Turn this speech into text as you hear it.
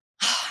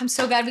I'm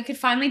so glad we could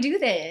finally do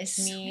this.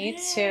 Me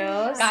too.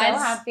 Guys, so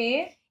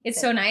happy. It's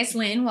so nice.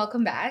 Lynn,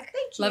 welcome back.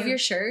 Thank you. Love your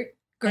shirt.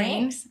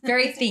 Green. Thanks.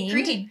 Very themed.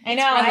 Green. I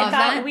know. I thought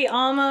that. We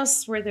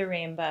almost were the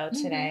rainbow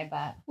today,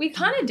 but we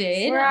kind of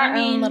did. We're our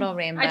own little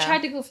rainbow. I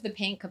tried to go for the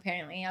pink.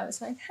 Apparently, I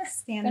was like,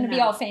 gonna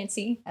be all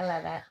fancy. I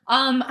love it.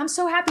 I'm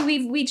so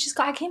happy we just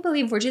got. I can't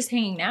believe we're just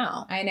hanging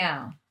now. I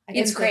know.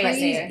 It's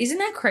crazy. Isn't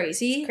that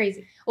crazy? It's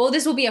crazy. Well,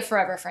 this will be a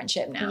forever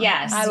friendship now.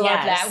 Yes. I love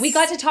that. We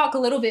got to talk a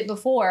little bit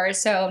before,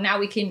 so now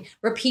we can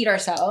repeat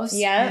ourselves.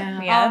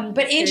 Yeah.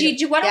 But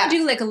Angie, why don't we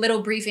do like a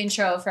little brief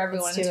intro for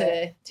everyone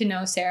to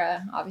know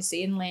Sarah,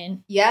 obviously, and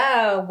Lynn.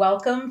 Yeah.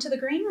 Welcome to the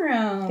Green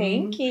Room.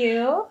 Thank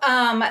you.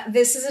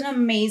 This is an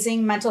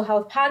amazing mental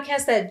health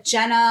podcast that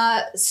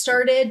Jenna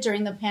started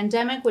during the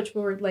pandemic, which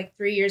we're like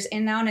 3 years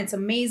in now, and it's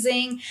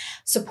amazing.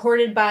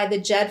 Supported by the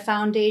Jed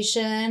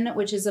Foundation,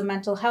 which is a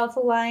mental health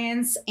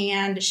alliance,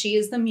 and She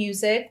Is the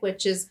Music,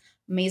 which is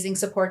amazing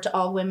support to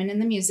all women in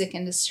the music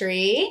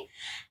industry.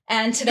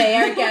 And today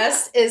our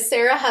guest is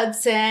Sarah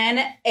Hudson,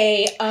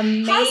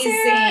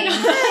 amazing,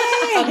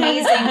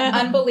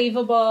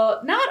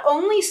 unbelievable, not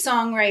only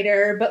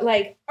songwriter, but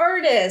like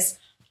artist,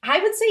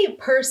 I would say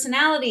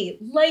personality,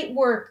 light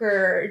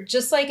worker,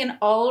 just like an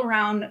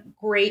all-around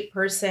great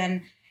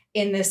person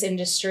in this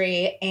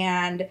industry,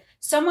 and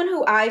someone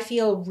who I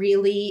feel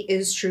really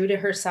is true to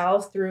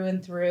herself through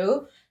and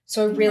through.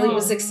 So I really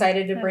was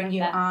excited to bring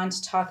you on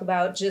to talk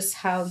about just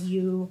how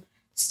you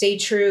stay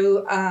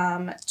true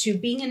to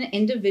being an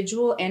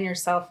individual and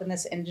yourself in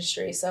this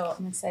industry. So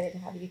I'm excited to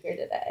have you here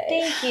today.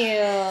 Thank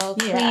you,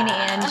 Queen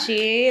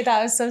Angie.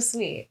 That was so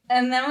sweet.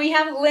 And then we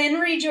have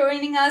Lynn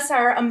rejoining us,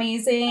 our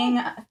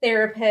amazing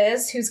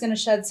therapist, who's going to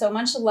shed so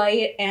much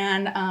light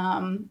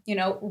and,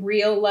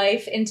 real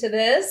life into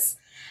this.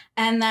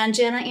 And then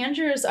Jenna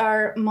Andrews,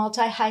 our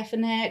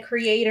multi-hyphenate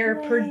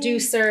creator,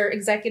 producer,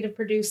 executive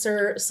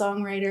producer,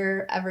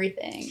 songwriter,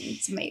 everything.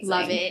 It's amazing.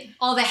 Love it.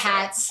 All the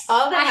hats.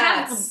 I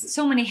have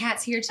so many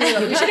hats here too.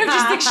 We should have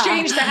just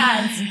exchanged the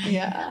hats.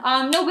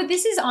 Yeah. No, but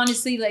this is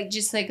honestly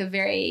just like a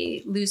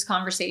very loose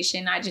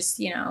conversation. I just,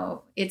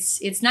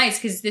 it's nice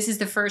because this is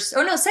the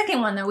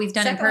second one that we've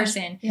done in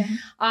person. Yeah.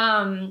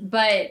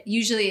 But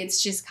usually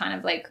it's just kind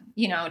of like,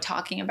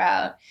 talking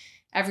about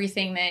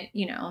everything that,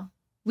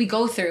 we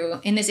go through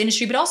in this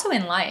industry, but also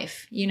in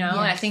life, and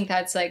I think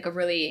that's like a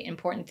really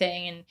important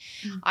thing. And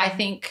I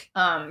think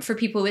for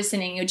people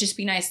listening, it would just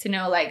be nice to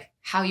know like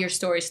how your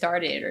story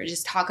started, or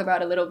just talk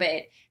about a little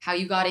bit how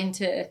you got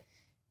into,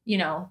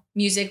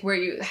 music,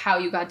 how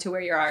you got to where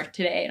you are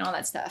today and all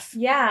that stuff.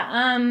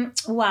 Yeah.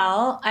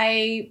 Well,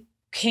 I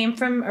came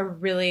from a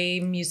really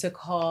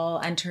musical,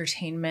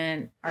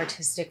 entertainment,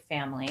 artistic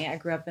family. I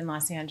grew up in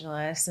Los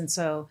Angeles. And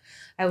so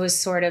I was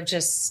sort of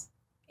just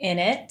in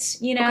it,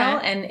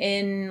 and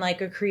in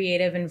like a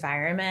creative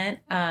environment.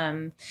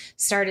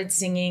 Started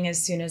singing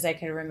as soon as I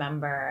could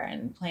remember,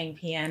 and playing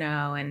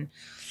piano, and,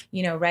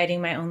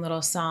 writing my own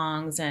little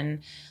songs.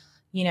 And,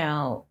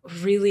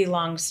 really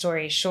long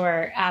story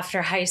short,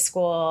 after high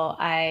school,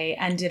 I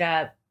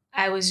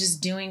was just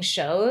doing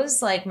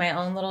shows, like my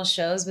own little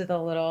shows with a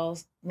little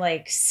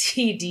like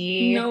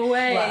CD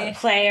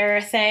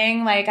player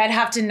thing. Like I'd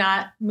have to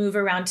not move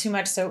around too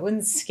much so it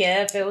wouldn't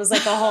skip. It was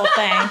like a whole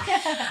thing.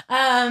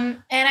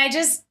 And I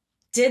just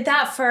did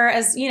that for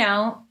as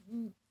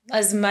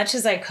much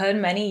as I could,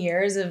 many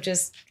years of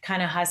just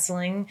kind of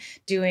hustling,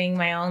 doing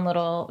my own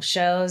little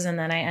shows. And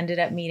then I ended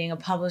up meeting a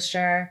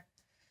publisher,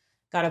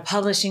 got a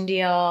publishing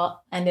deal,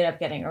 ended up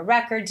getting a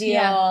record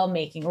deal,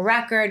 making a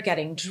record,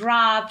 getting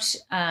dropped,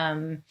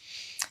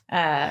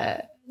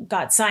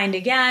 got signed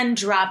again,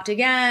 dropped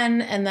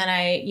again. And then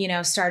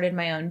I, started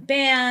my own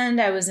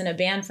band. I was in a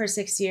band for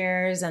 6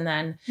 years. And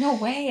then... No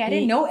way. I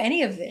didn't know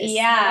any of this.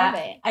 Yeah. I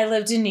love it. I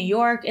lived in New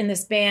York in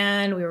this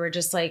band. We were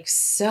just like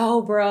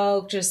so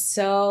broke, just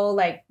so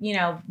like,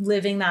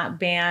 living that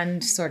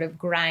band sort of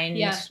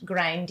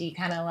grindy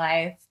kind of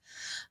life.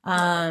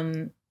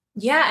 And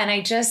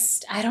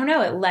I don't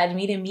know, it led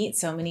me to meet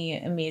so many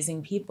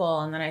amazing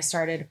people. And then I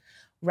started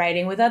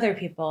writing with other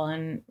people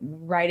and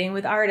writing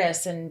with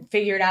artists, and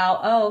figured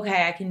out,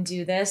 I can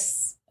do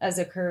this as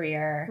a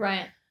career.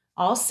 Right.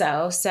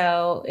 Also.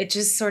 So it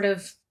just sort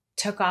of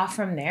took off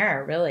from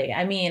there, really.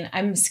 I mean,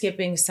 I'm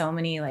skipping so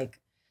many like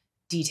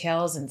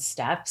details and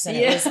steps, and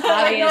it was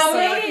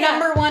obviously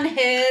number one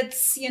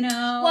hits,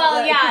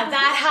 Well,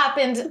 that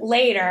happened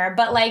later,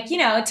 but like,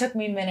 it took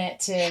me a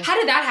minute to... How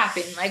did that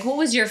happen? Like, what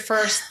was your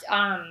first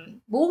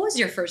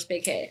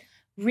big hit?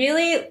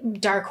 Really,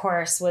 Dark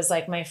Horse was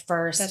like my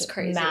first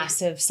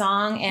massive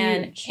song.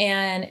 And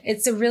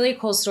it's a really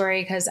cool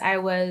story because I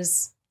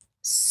was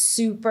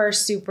super,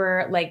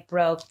 super like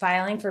broke,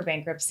 filing for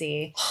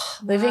bankruptcy,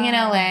 living in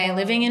LA,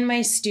 living in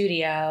my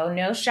studio,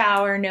 no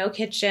shower, no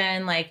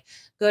kitchen, like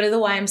go to the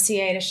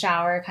YMCA to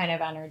shower kind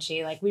of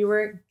energy. Like we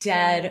were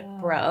dead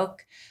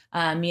broke.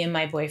 Me and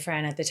my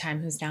boyfriend at the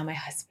time, who's now my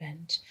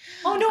husband.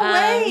 Oh, no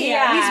way.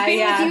 He's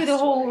been with you the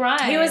whole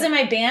ride. He was in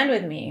my band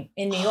with me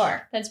in New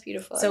York. That's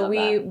beautiful. So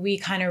we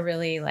kind of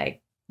really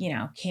like,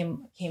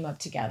 came up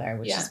together,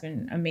 which has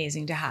been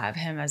amazing to have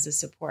him as a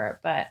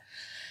support. But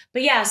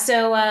yeah,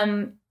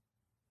 so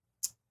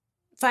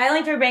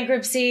filing for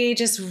bankruptcy,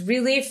 just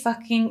really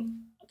fucking.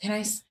 Can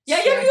I? Yeah.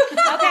 Okay.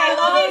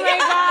 Oh my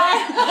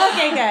God.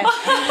 Okay, good.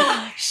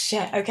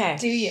 Shit. Okay.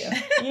 Do you?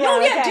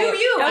 Yeah. Do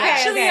you? Okay,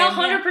 actually,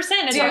 100%.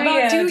 It's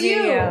about do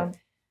you.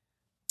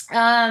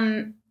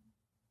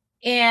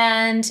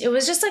 And it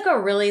was just like a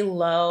really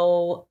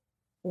low,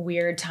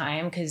 weird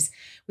time because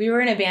we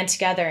were in a band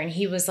together, and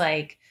he was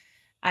like,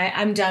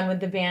 I'm done with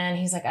the band.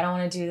 He's like, I don't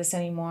want to do this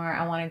anymore.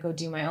 I want to go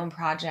do my own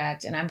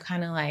project. And I'm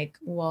kind of like,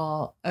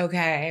 well,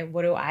 okay,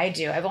 what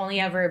do? I've only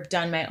ever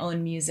done my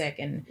own music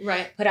and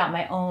put out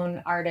my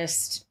own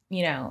artist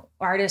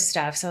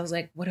stuff. So I was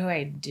like, what do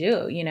I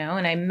do?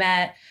 And I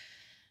met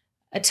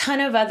a ton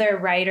of other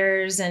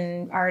writers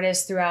and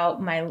artists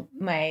throughout my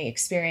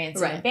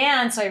experience in the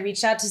band. So I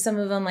reached out to some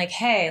of them like,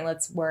 hey,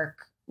 let's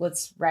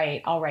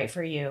write. I'll write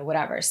for you,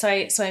 whatever. So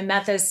I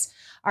met this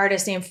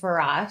artist named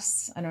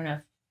Faraz. I don't know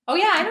if Oh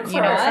yeah, I know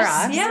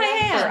Faraz.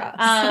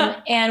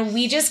 Yeah. And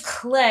we just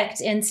clicked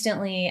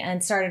instantly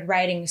and started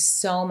writing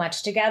so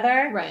much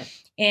together. Right.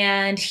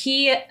 And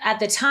he, at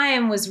the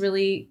time, was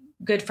really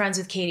good friends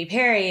with Katy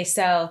Perry.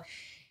 So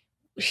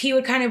he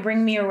would kind of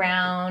bring me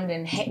around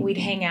and we'd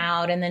hang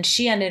out. And then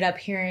she ended up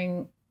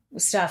hearing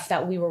stuff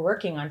that we were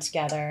working on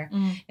together.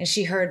 And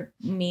she heard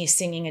me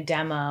singing a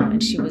demo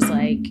and she was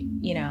like,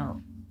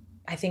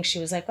 I think she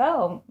was like,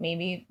 oh,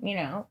 maybe,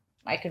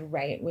 I could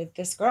write with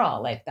this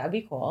girl. Like, that'd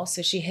be cool.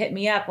 So she hit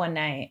me up one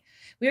night.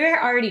 We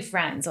were already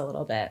friends a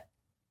little bit.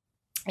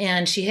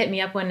 And she hit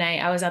me up one night.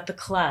 I was at the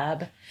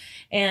club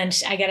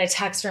and I got a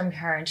text from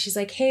her and she's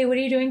like, hey, what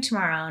are you doing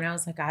tomorrow? And I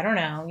was like, I don't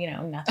know,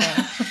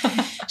 nothing.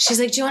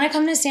 She's like, do you want to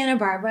come to Santa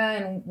Barbara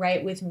and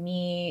write with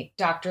me,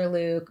 Dr.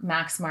 Luke,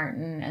 Max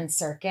Martin, and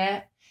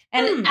Circuit?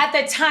 And at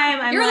the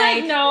time, You're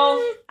like,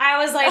 no.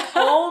 I was like,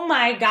 oh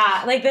my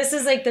God. Like, this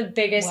is like the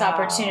biggest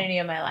opportunity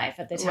of my life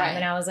at the time. Right.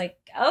 And I was like,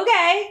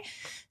 okay.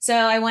 So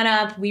I went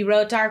up, we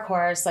wrote Dark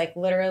Horse, like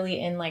literally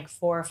in like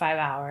 4 or 5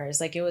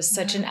 hours. Like, it was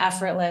such an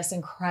effortless,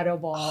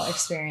 incredible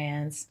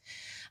experience.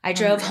 I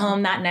drove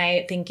home that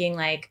night thinking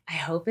like, I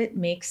hope it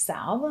makes the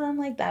album.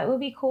 Like, that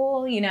would be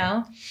cool,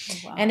 Wow.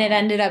 And it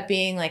ended up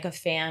being like a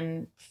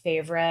fan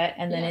favorite.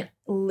 And then it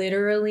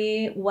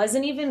literally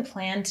wasn't even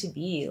planned to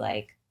be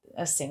like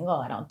a single,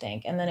 I don't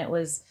think. And then it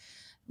was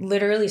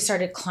literally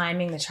started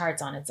climbing the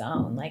charts on its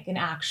own, like an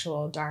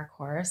actual dark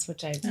horse,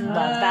 which I love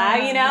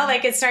that,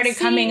 like it started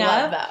coming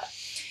up. That.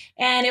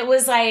 And it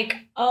was like,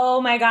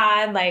 oh my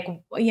God, like,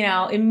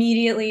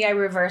 immediately I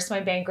reversed my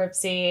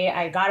bankruptcy.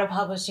 I got a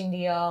publishing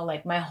deal.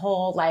 Like, my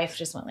whole life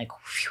just went like,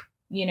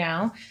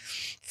 whew,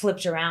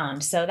 flipped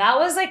around. So that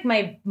was like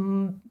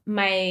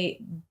my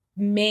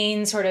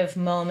main sort of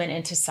moment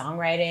into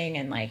songwriting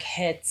and like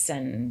hits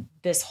and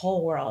this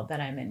whole world that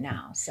I'm in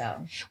now.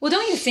 So, well,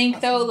 don't you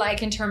think though,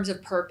 like in terms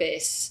of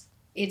purpose,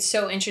 it's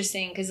so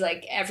interesting because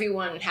like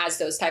everyone has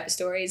those type of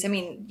stories. I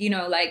mean,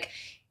 like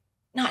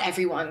not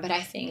everyone, but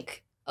I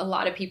think a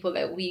lot of people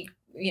that we,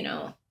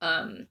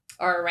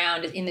 are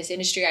around in this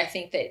industry, I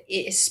think that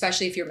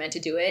especially if you're meant to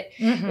do it,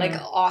 like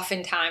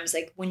oftentimes,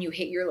 like when you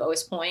hit your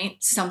lowest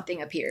point,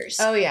 something appears.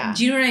 Oh yeah.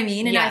 Do you know what I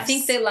mean? And I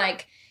think that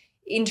like,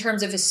 in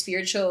terms of the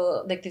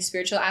spiritual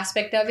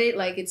aspect of it,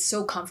 like it's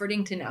so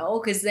comforting to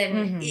know because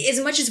then as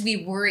much as we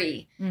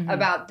worry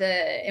about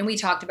and we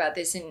talked about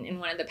this in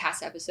one of the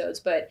past episodes,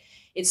 but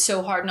it's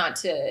so hard not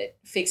to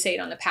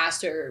fixate on the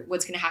past or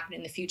what's going to happen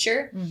in the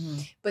future.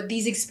 But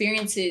these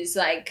experiences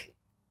like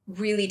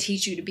really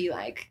teach you to be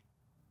like,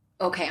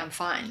 okay, I'm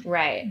fine.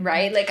 Right.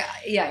 Like,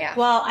 yeah.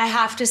 Well, I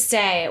have to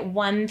say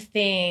one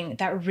thing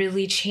that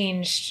really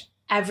changed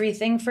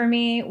everything for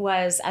me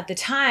was at the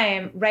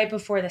time, right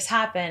before this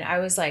happened, I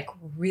was like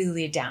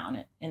really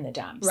down in the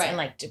dumps and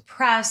like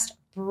depressed,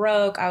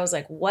 broke. I was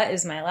like, what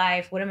is my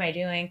life? What am I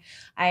doing?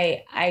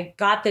 I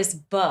got this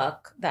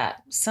book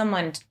that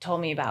someone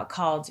told me about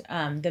called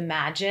The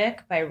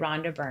Magic by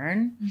Rhonda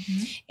Byrne.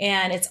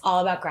 And it's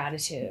all about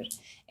gratitude.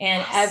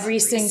 And every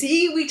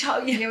single we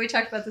talked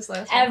about this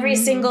last time. Every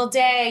single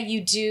day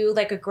you do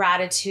like a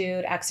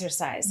gratitude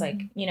exercise.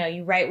 Like,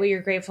 you write what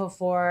you're grateful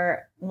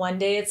for. One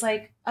day it's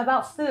like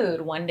about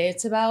food. One day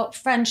it's about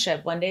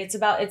friendship. One day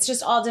it's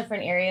just all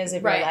different areas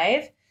of your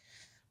life.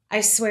 I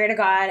swear to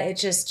God, it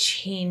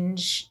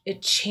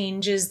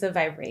changes the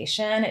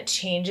vibration. It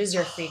changes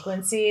your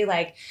frequency.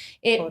 Like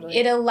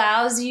it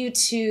allows you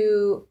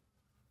to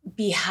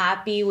be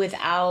happy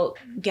without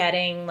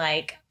getting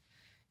like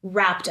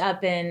wrapped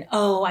up in,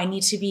 oh, I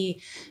need to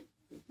be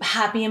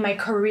happy in my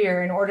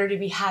career in order to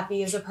be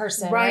happy as a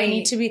person. Right. I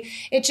need to be,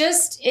 it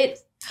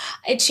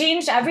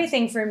changed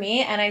everything for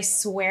me. And I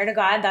swear to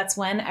God, that's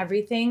when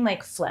everything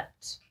like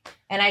flipped.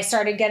 And I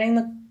started getting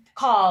the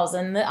calls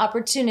and the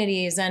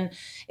opportunities. And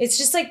it's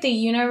just like the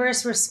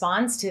universe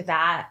responds to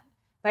that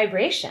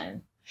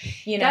vibration.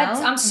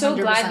 I'm so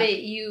 100%. glad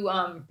that you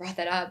brought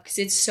that up because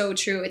it's so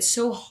true. It's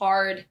so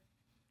hard,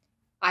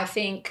 I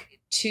think,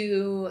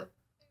 to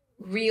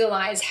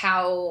realize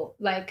how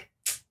like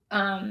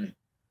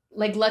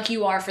like lucky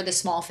you are for the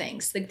small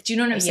things. Like, do you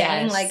know what I'm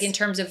saying? Like in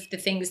terms of the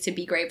things to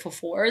be grateful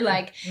for,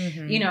 like,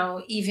 you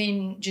know,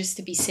 even just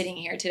to be sitting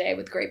here today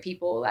with great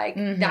people, like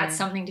that's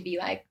something to be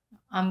like,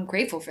 I'm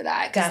grateful for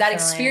that. Cause that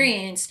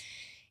experience,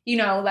 you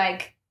know,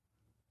 like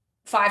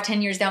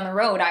 5-10 years down the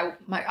road,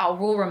 I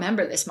will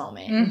remember this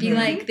moment and be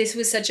like, this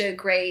was such a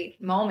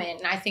great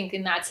moment. And I think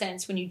in that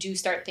sense, when you do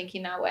start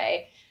thinking that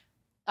way,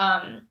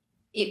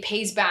 it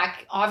pays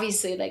back,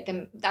 obviously, like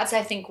that's,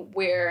 I think,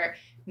 where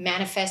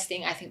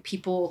manifesting, I think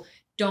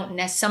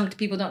some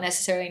people don't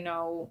necessarily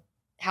know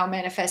how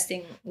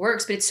manifesting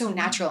works, but it's so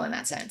natural in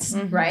that sense,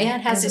 right? Yeah,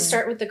 it has to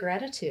start with the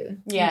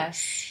gratitude.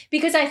 Yes.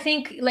 Because I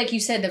think, like you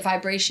said, the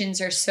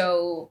vibrations are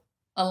so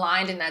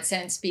aligned in that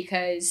sense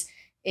because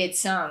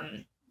it's,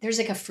 there's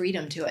like a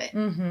freedom to it.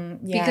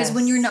 Because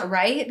when you're not,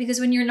 right? Because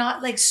when you're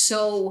not like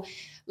so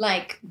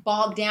like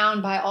bogged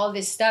down by all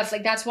this stuff,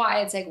 like that's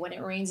why it's like when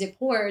it rains, it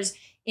pours,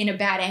 in a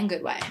bad and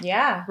good way.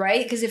 Yeah.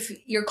 Right? Because if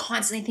you're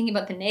constantly thinking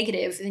about the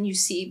negative, then you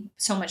see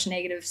so much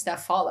negative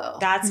stuff follow.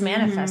 That's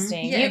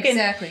manifesting. Yeah,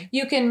 exactly.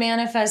 You can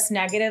manifest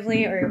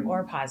negatively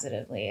or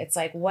positively. It's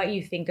like what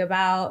you think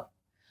about.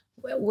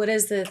 What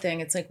is the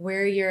thing? It's like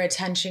where your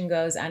attention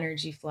goes,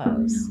 energy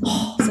flows.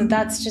 So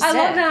that's just I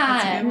love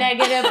that. It's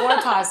negative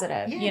or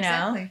positive, Yeah, you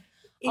know? exactly.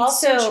 It's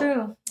also, so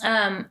true.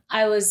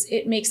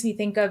 It makes me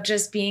think of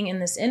just being in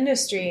this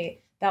industry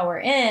that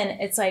we're in.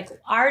 It's like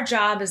our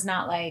job is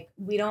not like,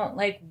 we don't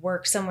like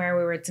work somewhere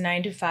where it's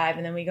 9 to 5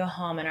 and then we go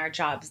home and our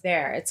job's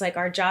there. It's like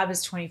our job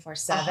is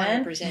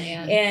 24/7. 100%,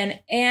 yeah.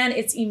 And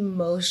it's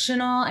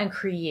emotional and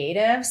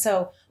creative.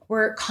 So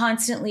we're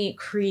constantly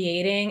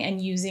creating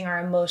and using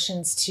our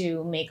emotions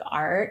to make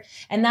art.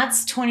 And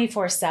that's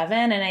 24/7.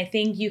 And I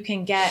think you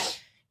can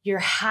get your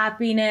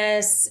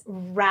happiness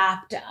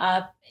wrapped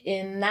up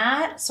in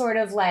that sort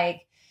of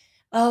like,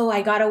 oh,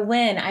 I got a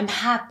win, I'm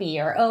happy.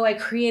 Or, oh, I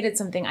created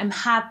something, I'm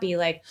happy.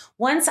 Like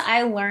once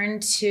I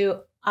learned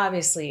to,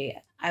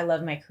 obviously I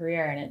love my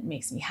career and it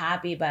makes me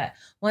happy. But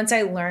once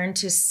I learned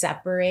to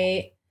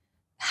separate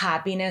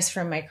happiness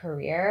from my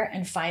career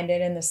and find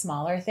it in the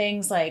smaller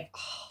things, like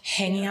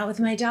hanging out with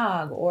my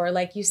dog, or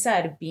like you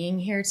said, being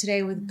here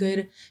today with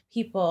good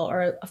people,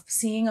 or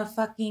seeing a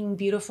fucking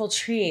beautiful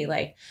tree,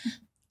 like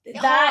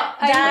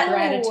that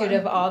gratitude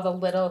of all the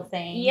little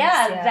things.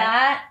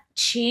 That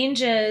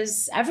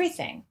changes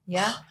everything.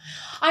 Yeah.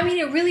 I mean,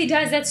 it really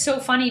does. That's so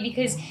funny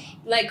because,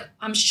 like,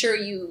 I'm sure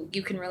you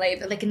can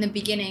relate, but like in the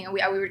beginning,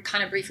 we were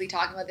kind of briefly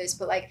talking about this,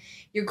 but like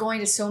you're going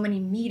to so many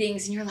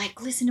meetings and you're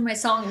like, listen to my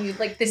song. And you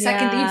like the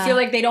second that you feel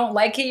like they don't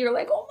like it, you're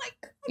like, oh my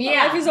God,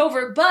 my life is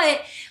over.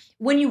 But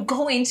when you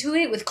go into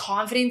it with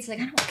confidence, like,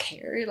 I don't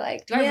care.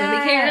 Like, do I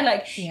really care?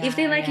 Like, if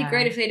they like it,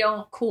 great. If they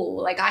don't,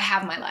 cool. Like, I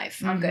have my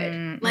life. I'm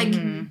good. Like,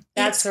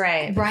 that's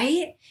right.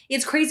 Right?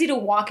 It's crazy to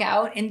walk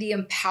out and the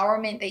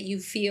empowerment that you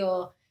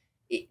feel,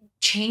 it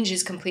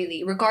changes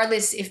completely,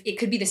 regardless if it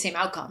could be the same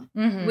outcome,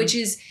 which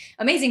is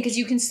amazing because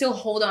you can still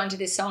hold on to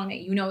this song that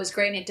you know is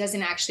great and it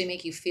doesn't actually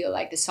make you feel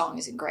like the song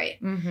isn't great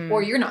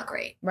or you're not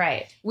great.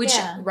 Right. Which,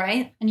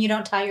 right? And you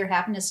don't tie your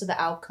happiness to the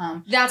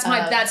outcome. That's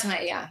my,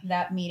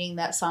 that meeting,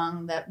 that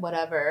song, that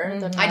whatever.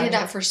 I did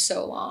that for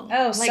so long.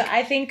 Oh, like, so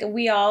I think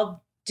we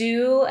all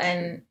do.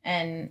 And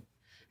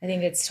I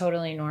think it's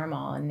totally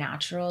normal and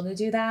natural to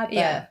do that.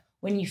 But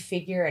when you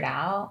figure it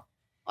out,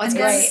 it's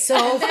great. great.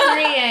 So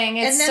freeing.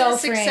 It's and then so the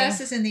freeing.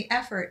 success is in the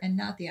effort and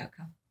not the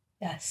outcome.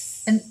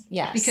 Yes. And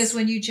yes. Because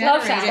when you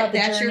generate that. it,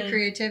 that's your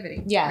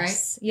creativity.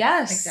 Yes. Right?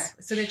 Yes.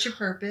 Exactly. So that's your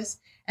purpose.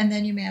 And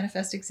then you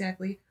manifest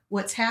exactly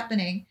what's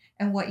happening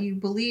and what you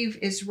believe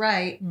is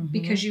right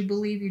because you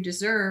believe you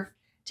deserve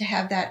to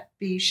have that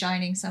be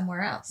shining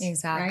somewhere else.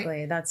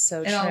 Exactly. Right? That's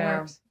so it true. All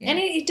works. Yeah. And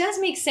it does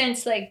make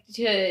sense, like,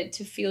 to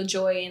feel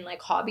joy in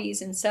like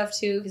hobbies and stuff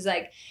too. Because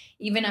like,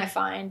 even I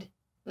find,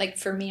 like,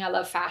 for me, I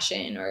love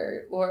fashion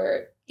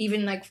or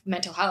even like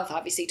mental health,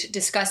 obviously, to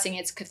discussing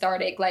it's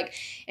cathartic. Like,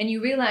 and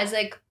you realize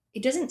like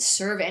it doesn't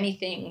serve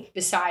anything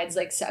besides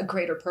like a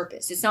greater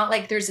purpose. It's not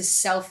like there's a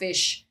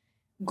selfish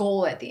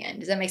goal at the end.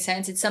 Does that make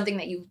sense? It's something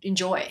that you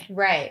enjoy.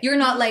 Right. You're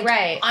not like,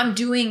 I'm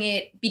doing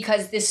it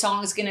because this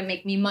song is going to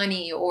make me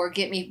money or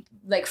get me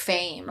like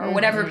fame or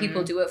whatever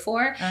people do it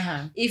for.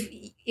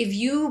 If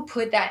you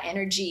put that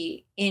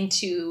energy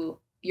into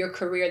your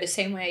career the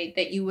same way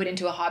that you would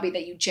into a hobby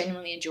that you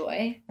genuinely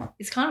enjoy,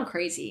 it's kind of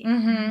crazy.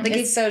 Like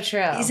it's so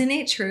true. Isn't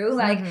it true?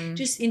 Like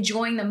just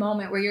enjoying the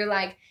moment where you're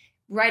like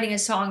writing a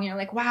song and you're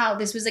like, wow,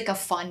 this was like a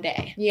fun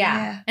day.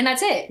 Yeah. And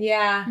that's it.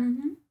 Yeah.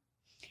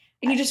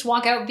 And you just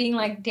walk out being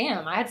like,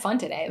 damn, I had fun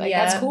today. Like,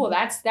 that's cool.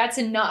 That's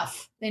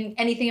enough. And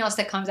anything else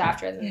that comes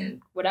after,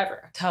 then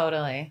whatever.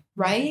 Totally.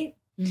 Right?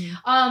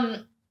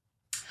 But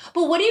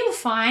what do you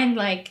find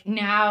like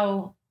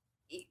now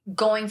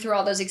going through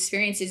all those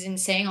experiences and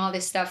saying all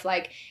this stuff?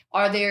 Like,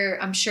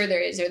 I'm sure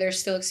there is, are there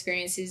still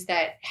experiences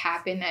that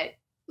happen that,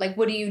 like,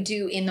 what do you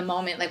do in the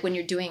moment? Like when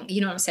you're doing,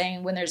 you know what I'm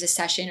saying? When there's a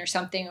session or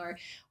something,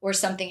 or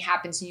something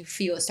happens and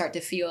you start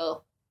to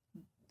feel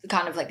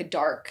kind of like a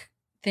dark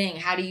thing.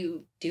 How do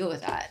you deal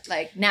with that?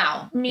 Like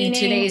now, in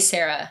today's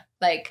Sarah?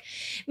 Like,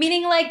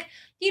 meaning like,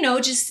 you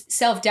know, just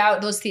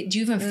self-doubt, those things. Do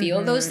you even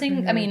feel those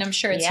things? I mean, I'm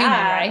sure it's human,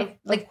 right?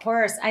 Like, of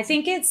course. I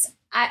think it's,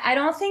 I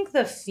don't think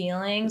the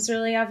feelings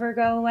really ever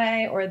go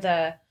away, or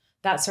that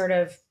sort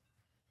of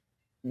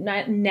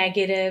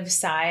negative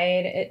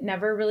side. It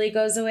never really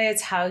goes away.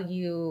 It's how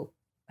you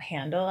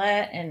handle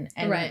it and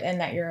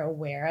that you're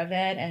aware of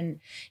it, and,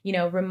 you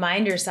know,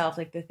 remind yourself,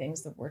 like the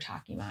things that we're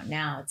talking about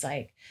now. It's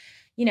like,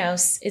 you know,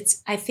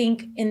 I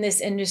think in this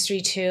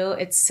industry too,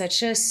 it's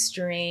such a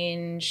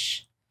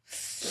strange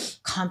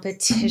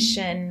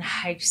competition,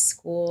 high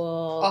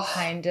school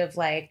kind of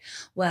like,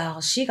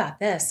 well, she got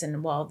this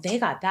and well, they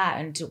got that.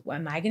 And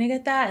am I going to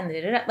get that?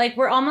 And like,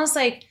 we're almost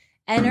like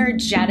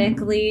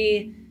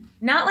energetically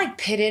not like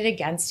pitted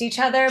against each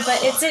other, but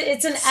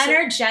it's an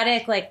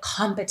energetic like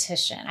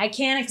competition. I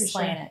can't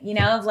explain it, you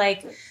know,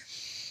 like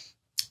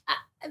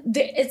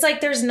it's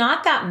like, there's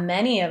not that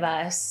many of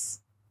us,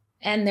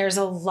 and there's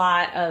a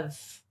lot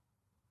of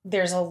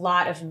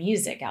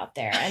music out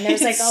there, and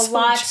there's like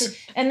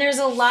there's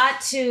a lot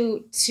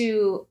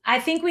to I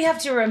think we have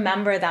to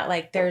remember that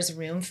like there's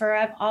room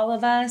for all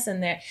of us,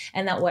 and that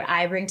what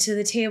I bring to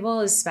the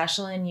table is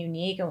special and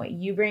unique, and what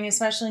you bring is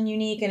special and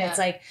unique. And it's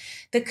like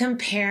the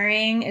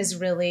comparing is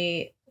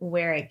really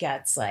where it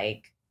gets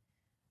like,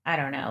 I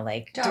don't know,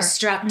 like dark.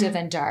 Destructive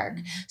and dark.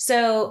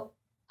 So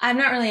I'm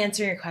not really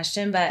answering your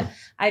question, but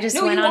I just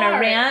went on a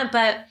rant,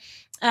 but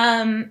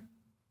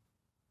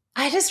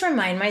I just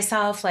remind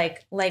myself,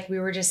 like we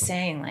were just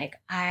saying, like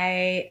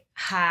I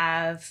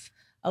have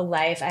a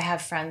life, I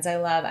have friends I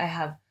love, I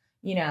have,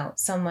 you know,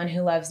 someone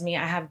who loves me,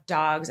 I have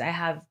dogs, I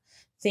have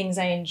things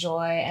I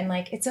enjoy, and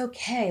like it's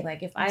okay.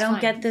 Like if I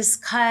don't get this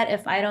cut,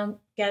 if I don't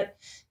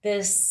get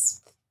this,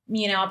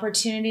 you know,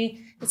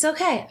 opportunity, it's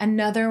okay.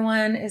 Another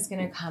one is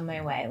going to come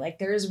my way. Like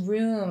there's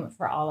room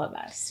for all of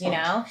us, you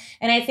know?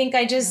 And I think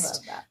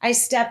I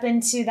step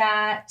into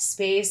that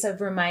space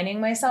of reminding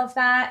myself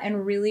that,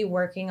 and really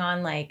working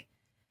on like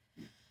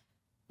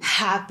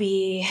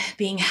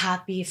being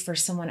happy for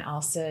someone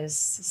else's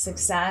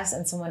success,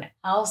 and someone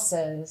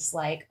else's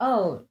like,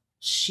 oh,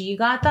 she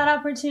got that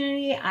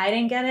opportunity, I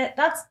didn't get it.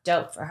 That's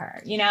dope for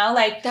her. You know,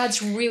 like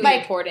that's really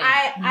like, important.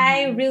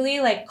 I really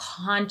like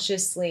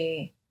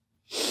consciously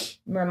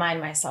remind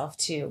myself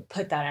to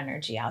put that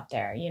energy out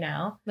there, you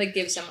know, like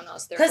give someone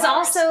else their flowers. Because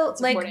also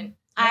it's like important.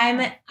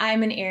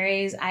 I'm an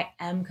Aries. I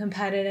am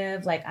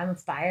competitive. Like I'm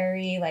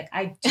fiery. Like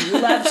I do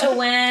love to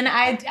win.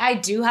 I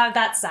do have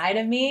that side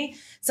of me.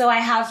 So I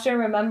have to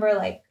remember,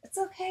 like, it's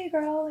okay,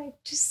 girl. Like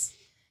just,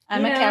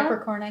 I'm a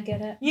Capricorn. I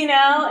get it. You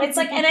know, it's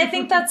like, and I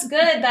think that's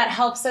good. That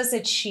helps us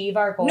achieve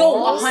our goals. No,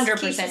 100%.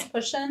 Keeps us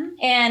pushing.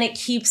 And it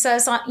keeps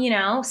us on, you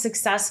know,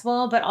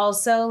 successful. But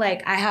also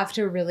like, I have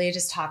to really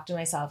just talk to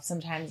myself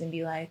sometimes and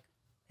be like,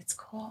 it's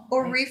cool.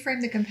 Or like,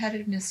 reframe the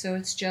competitiveness. So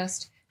it's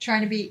just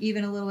trying to be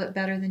even a little bit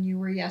better than you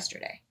were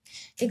yesterday.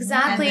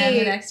 Exactly. And then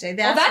the next day.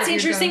 That's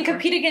interesting.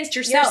 Compete against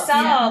yourself.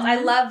 Yeah.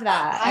 I love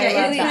that.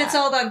 And it's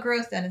all about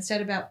growth then,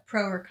 instead of about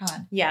pro or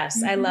con. Yes.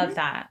 Mm-hmm. I love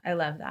that. I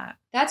love that.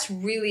 That's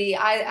really,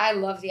 I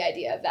love the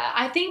idea of that.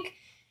 I think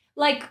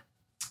like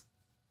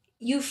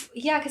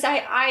because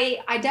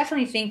I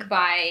definitely think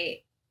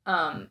by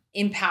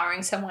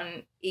empowering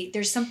someone,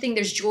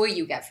 there's joy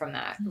you get from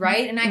that,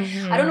 right? And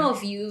I don't know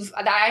if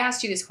I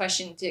asked you this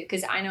question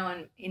because I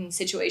know in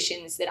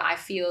situations that I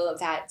feel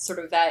that sort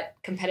of that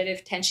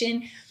competitive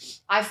tension,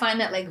 I find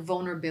that like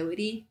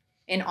vulnerability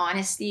and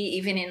honesty,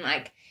 even in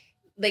like,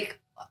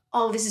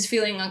 oh, this is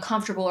feeling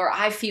uncomfortable, or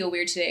I feel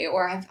weird today,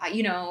 or I've,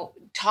 you know,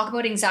 talk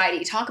about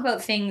anxiety, talk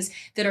about things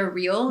that are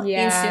real.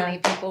 Yeah.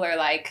 Instantly people are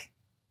like,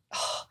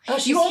 oh,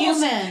 she's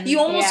human. You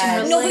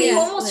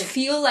almost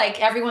feel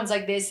like everyone's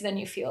like this, and then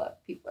you feel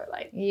like people are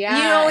like, yeah,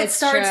 you know, it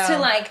starts to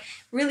like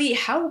really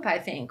help, I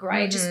think,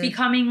 right? Just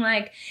becoming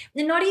like,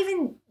 not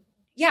even,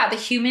 the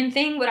human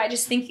thing, but I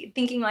just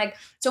thinking like,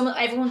 so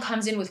everyone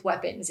comes in with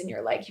weapons, and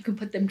you're like, you can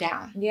put them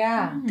down.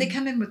 Yeah. They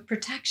come in with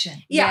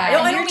protection.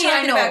 Yeah. You're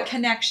talking about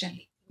connection.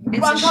 I'm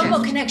talking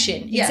about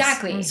connection. Yes.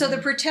 Exactly. Mm-hmm. So the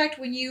protect,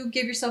 when you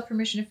give yourself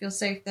permission to feel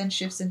safe, then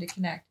shifts into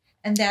connect.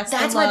 And that's the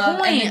love my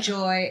point. And the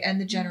joy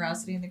and the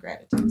generosity and the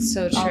gratitude.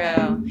 So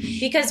true.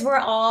 Because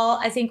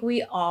I think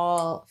we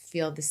all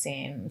feel the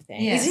same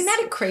thing. Yes. Isn't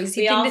that a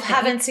crazy thing? We all to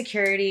have think?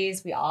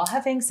 Insecurities. We all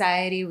have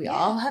anxiety. We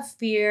all have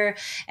fear.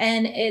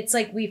 And it's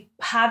like we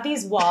have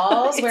these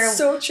walls where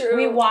so true.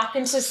 We walk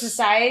into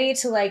society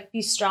to like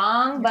be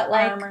strong, but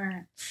like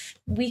armor.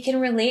 We can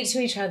relate to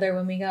each other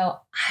when we go,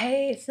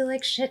 I feel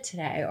like shit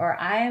today, or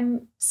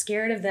I'm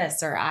scared of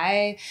this, or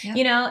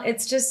you know,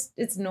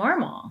 it's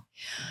normal.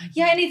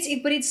 Yeah. And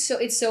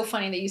it's so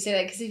funny that you say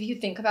that, because if you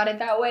think about it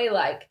that way,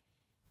 like,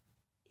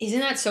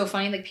 isn't that so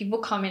funny? Like people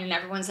come in and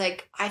everyone's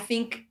like, I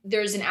think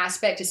there's an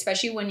aspect,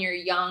 especially when you're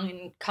young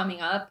and coming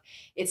up,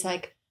 it's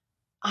like,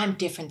 I'm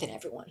different than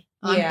everyone.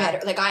 I'm better.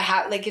 Like I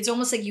have, like, it's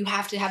almost like you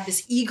have to have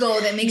this ego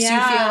that makes you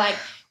feel like,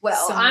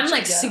 well, so I'm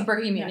like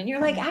superhuman. Yeah. And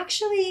you're like,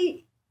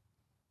 actually,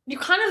 you're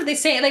kind of the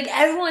same. Like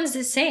everyone's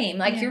the same.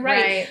 Like you're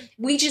right.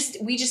 We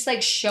just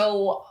like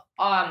show,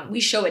 we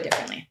show it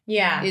differently.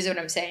 Yeah. Is what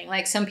I'm saying.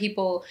 Like some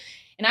people,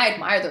 And I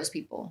admire those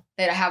people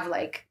that have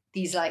like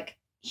these like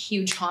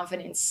huge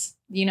confidence,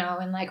 you know,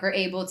 and like are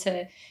able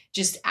to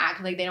just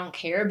act like they don't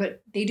care,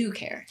 but they do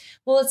care.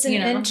 Well, it's an you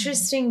know?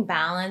 interesting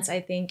balance,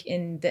 I think,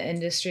 in the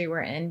industry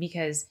we're in,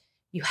 because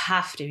you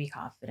have to be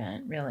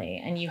confident,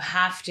 really, and you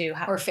have to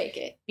Or fake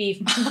it.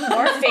 be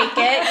or fake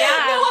it,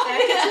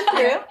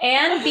 yeah, True.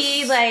 and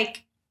be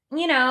like,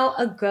 you know,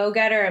 a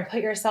go-getter and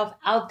put yourself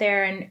out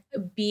there and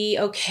be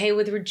okay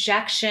with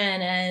rejection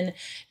and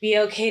be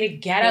okay to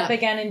get up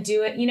again and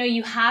do it. You know,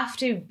 you have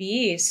to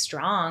be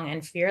strong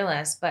and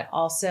fearless, but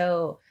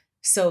also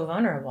so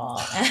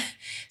vulnerable.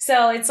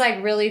 So it's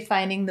like really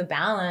finding the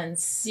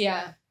balance.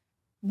 Yeah.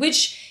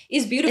 Which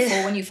is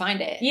beautiful when you find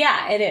it.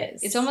 Yeah, it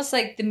is. It's almost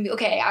like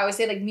I always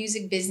say like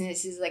music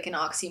business is like an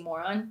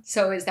oxymoron.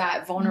 So is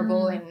that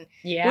vulnerable and what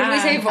do we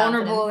say?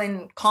 Vulnerable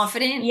and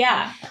confident?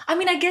 Yeah. I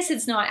mean, I guess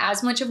it's not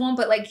as much of one,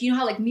 but like, you know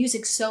how like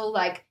music's so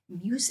like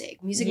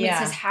music makes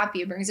us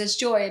happy. It brings us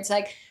joy. It's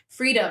like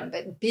freedom,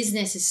 but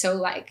business is so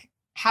like,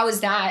 how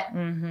is that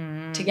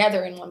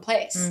together in one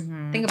place?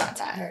 Think about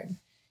that.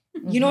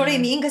 You know what I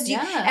mean? Because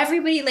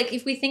everybody, like,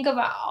 if we think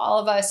about all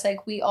of us,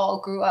 like, we all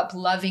grew up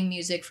loving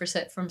music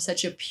from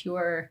such a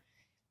pure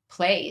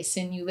place,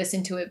 and you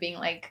listen to it being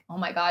like, oh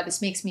my God,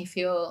 this makes me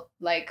feel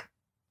like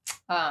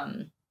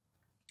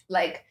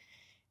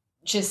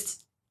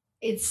just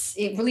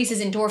it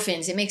releases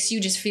endorphins. It makes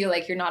you just feel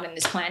like you're not in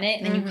this planet,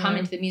 and then you come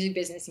into the music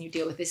business and you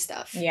deal with this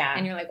stuff. Yeah,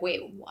 and you're like,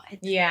 wait, what?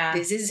 Yeah,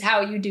 this is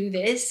how you do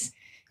this.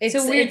 It's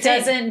a weird thing. It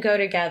doesn't go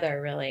together,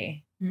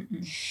 really.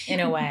 In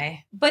a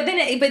way, but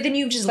then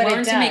you just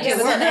learn to make it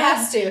work. It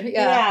has to,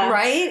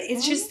 right?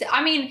 It's just,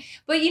 I mean,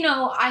 but you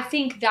know, I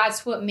think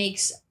that's what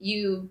makes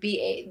you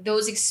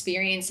those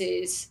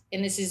experiences,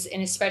 and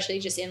especially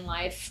just in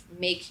life,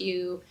 make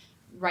you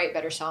write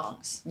better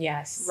songs.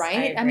 Yes,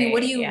 right. I mean,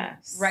 what are you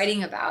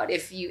writing about?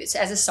 If you, as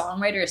a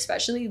songwriter,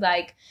 especially,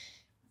 like,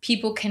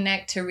 people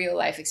connect to real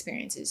life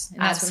experiences.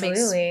 And that's what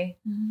makes,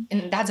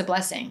 and that's a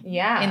blessing.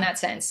 Yeah. In that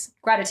sense.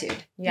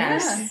 Gratitude.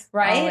 Yes. Yeah.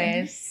 Right?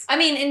 Always. I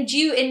mean, and do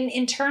you,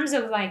 in terms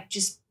of like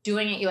just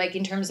doing it, you like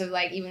in terms of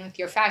like even with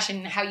your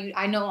fashion, how you,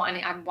 I know,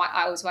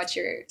 I always watch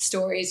your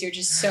stories. You're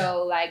just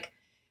so like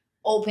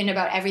open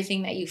about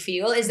everything that you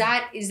feel. Was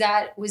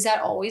that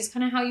always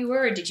kind of how you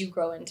were, or did you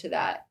grow into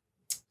that?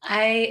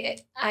 I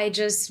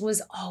just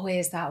was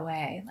always that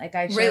way. Like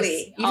I just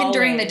really, even always.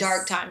 During the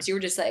dark times, you were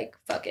just like,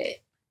 fuck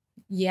it.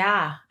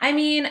 Yeah. I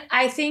mean,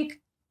 I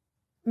think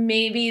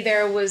maybe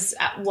there was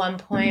at one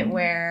point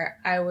where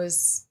I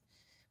was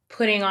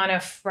putting on a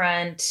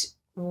front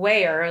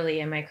way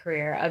early in my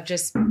career of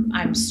just,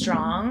 I'm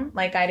strong.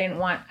 Like I didn't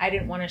want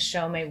to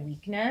show my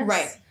weakness.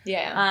 Right.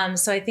 Yeah.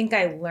 So I think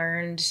I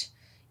learned,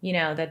 you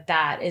know,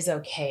 that is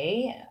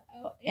okay.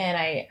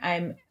 And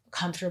I'm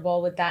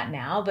comfortable with that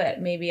now,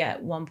 but maybe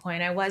at one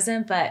point I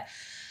wasn't, but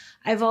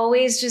I've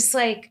always just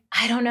like,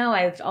 I don't know.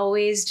 I've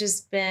always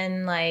just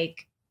been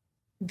like,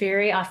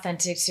 very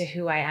authentic to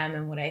who I am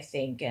and what I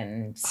think,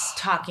 and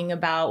talking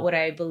about what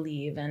I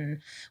believe and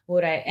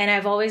and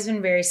I've always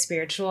been very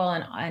spiritual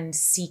and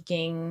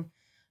seeking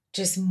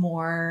just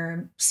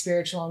more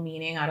spiritual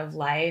meaning out of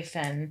life.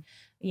 And,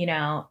 you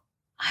know,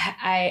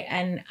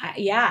 and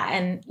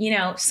you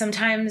know,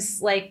 sometimes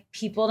like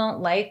people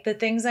don't like the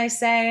things I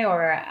say,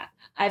 or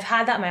I've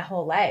had that my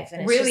whole life.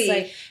 And it's really? Just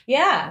like,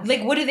 yeah.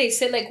 Like, what do they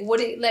say? Like,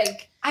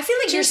 I feel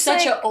like you're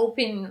such an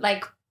open,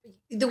 like,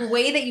 the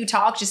way that you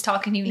talk, just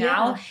talking to you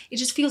now, it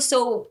just feels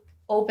so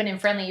open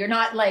and friendly. You're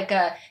not like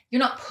you're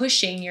not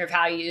pushing your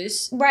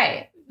values.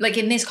 Right. Like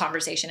in this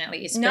conversation, at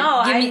least.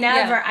 No, I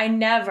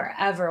never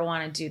ever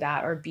want to do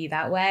that or be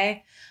that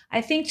way.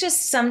 I think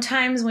just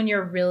sometimes when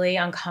you're really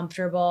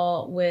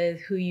uncomfortable with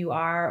who you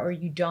are, or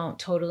you don't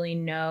totally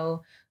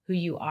know who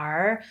you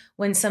are,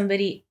 when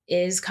somebody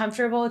is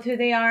comfortable with who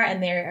they are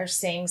and they are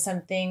saying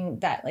something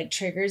that like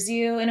triggers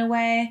you in a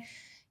way,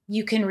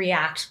 you can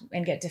react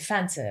and get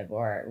defensive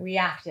or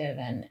reactive.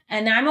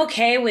 And I'm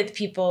okay with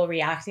people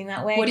reacting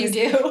that way. What do you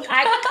do?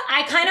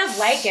 I kind of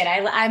like it.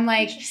 I'm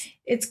like,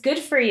 it's good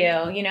for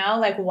you, you know,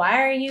 like,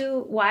 why do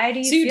you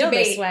feel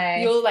debate. This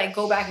way? You'll like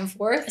go back and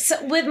forth?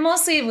 So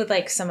mostly with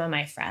like some of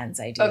my friends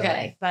I do. Okay.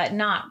 Like, but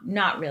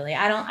not really.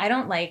 I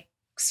don't like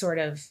sort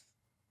of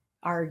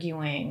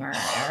arguing or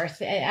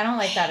I don't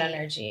like that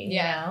energy,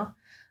 you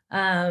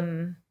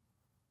know?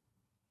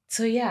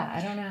 So yeah,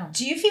 I don't know.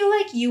 Do you feel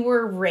like you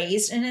were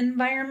raised in an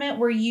environment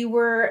where you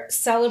were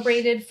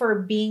celebrated for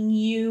being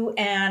you,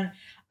 and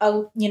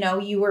you know,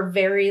 you were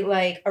very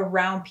like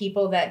around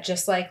people that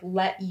just like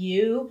let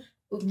you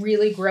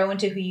really grow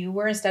into who you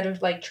were, instead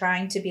of like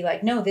trying to be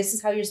like, no, this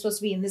is how you're supposed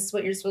to be and this is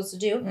what you're supposed to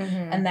do.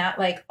 Mm-hmm. And that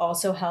like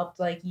also helped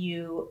like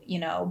you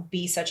know,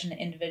 be such an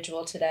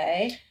individual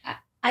today?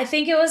 I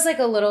think it was like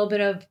a little bit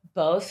of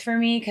both for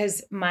me,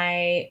 because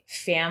my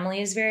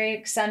family is very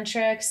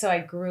eccentric. So I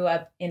grew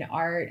up in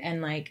art,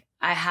 and like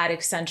I had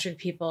eccentric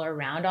people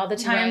around all the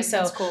time. Right, so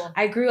that's cool.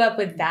 I grew up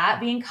with that,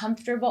 being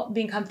comfortable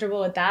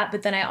with that.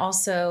 But then I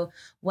also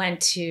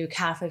went to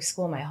Catholic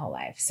school my whole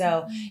life.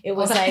 So it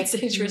was that's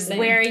like, interesting.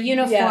 wear a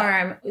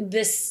uniform.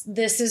 This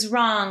is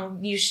wrong.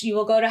 You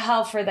will go to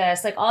hell for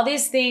this. Like all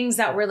these things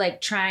that were like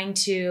trying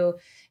to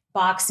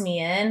box me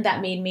in,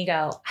 that made me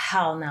go,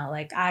 hell no.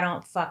 Like I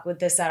don't fuck with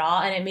this at all.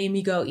 And it made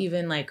me go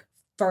even like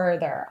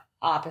further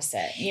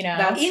opposite, you know?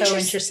 That's so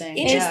interesting.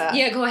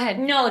 Yeah, go ahead.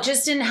 No,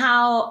 just in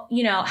how,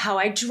 you know, how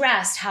I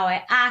dressed, how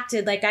I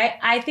acted. Like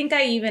I think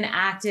I even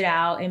acted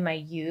out in my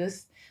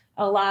youth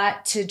a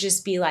lot to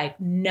just be like,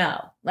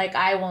 no, like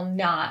I will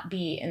not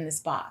be in this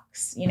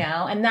box, you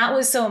know? And that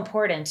was so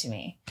important to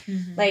me.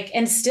 Mm-hmm. Like,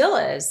 and still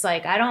is.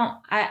 Like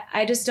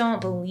I just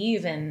don't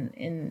believe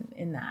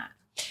in that.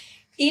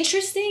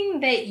 Interesting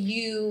that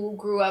you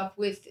grew up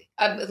with,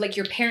 like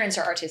your parents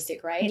are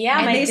artistic, right? Yeah,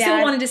 and my they still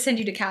dad- wanted to send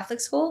you to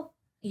Catholic school?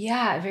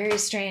 Yeah, very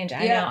strange.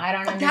 I know. I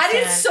don't understand. That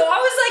is so, I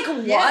was like,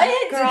 what?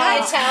 Yeah,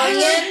 girl.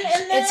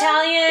 Italian in there?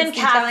 Italian, It's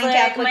Catholic. Italian,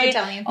 Catholic,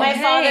 Italian. My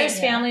Okay, father's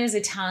yeah. family was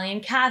Italian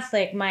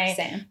Catholic.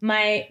 Same.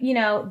 My, you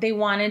know, they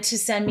wanted to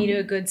send me to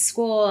a good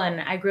school, and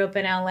I grew up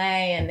in LA,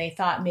 and they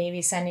thought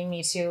maybe sending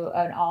me to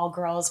an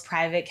all-girls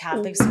private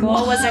Catholic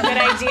school was a good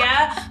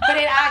idea, but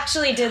it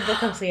actually did the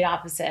complete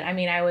opposite. I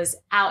mean, I was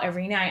out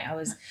every night. I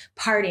was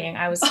partying.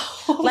 I was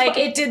like,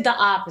 it did the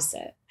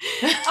opposite.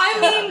 I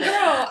mean,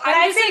 girl,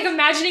 I'm just like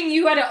imagining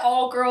you at an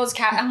all-girls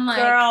I'm like,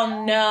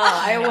 girl, no.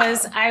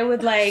 I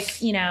would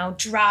like, you know,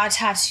 draw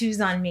tattoos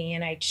on me,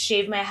 and I'd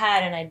shave my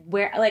head, and I'd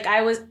wear, like,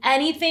 I was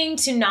anything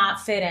to not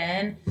fit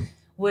in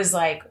was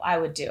like, I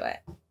would do it.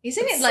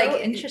 isn't It's it like, so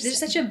interesting. there's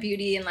such a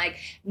beauty in like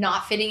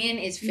not fitting in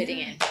is fitting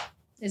in.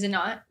 Is it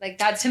not? Like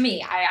that to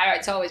me, I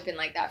it's always been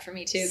like that for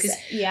me too. Cause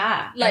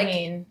yeah, like, I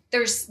mean,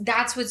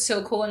 that's what's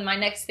so cool. And my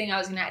next thing I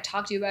was going to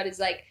talk to you about is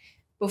like,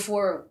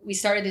 before we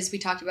started this, we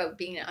talked about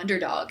being an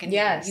underdog, and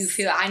yes, you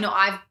feel, I know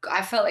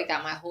I felt like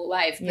that my whole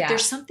life, but Yeah.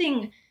 there's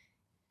something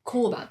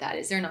cool about that.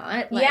 Is there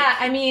not? Like, yeah,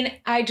 I mean,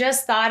 I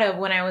just thought of,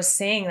 when I was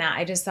saying that,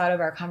 I just thought of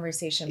our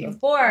conversation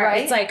before.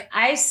 Right? It's like,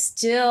 I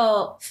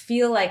still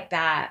feel like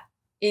that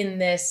in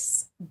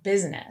this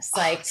business.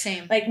 Like,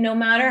 same. like no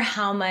matter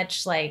how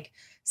much like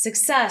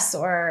success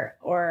or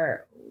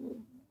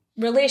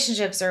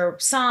relationships or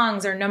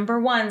songs or number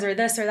ones or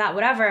this or that,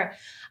 whatever,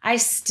 I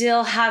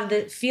still have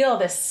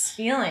this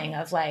feeling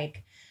of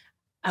like,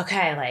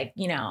 okay, like,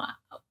 you know,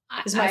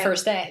 This is my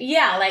first day.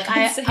 Yeah, like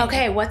Same.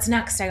 okay, what's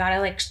next? I gotta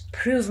like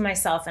prove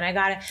myself, and I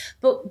gotta,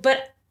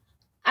 but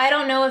I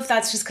don't know if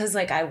that's just because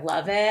like I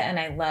love it and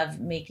I love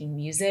making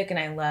music and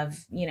I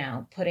love, you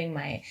know,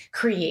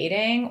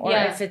 creating, or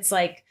Yeah. if it's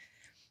like,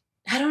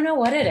 I don't know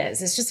what it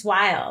is. It's just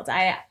wild.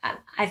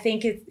 I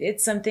think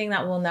it's something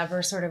that will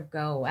never sort of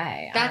go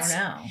away. I don't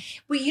know.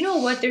 But you know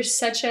what? There's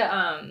such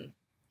a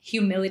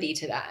humility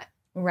to that.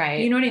 Right.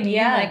 You know what I mean?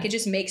 Yeah. Like it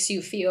just makes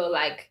you feel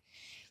like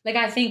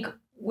I think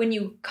when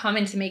you come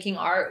into making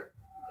art,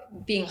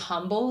 being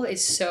humble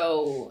is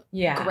so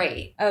Yeah.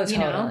 great. Oh, you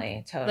know?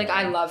 totally. Totally. Like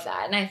I love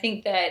that. And I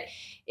think that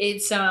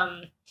it's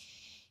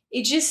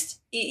it just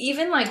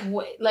even like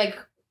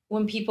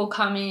when people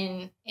come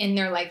in and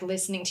they're like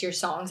listening to your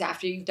songs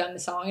after you've done the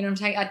song, you know what I'm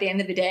saying, at the end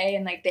of the day,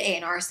 and like the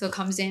A&R still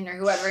comes in or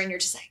whoever, and you're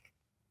just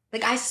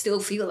like I still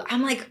feel,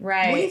 I'm like,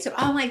 Right. wait, so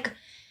I'm like,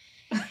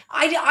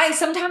 I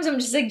sometimes I'm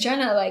just like,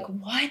 Jenna, like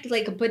what?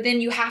 Like, but then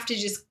you have to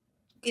just,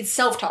 it's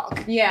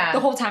self-talk. Yeah. The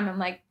whole time I'm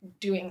like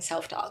doing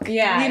self-talk.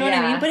 Yeah, You know what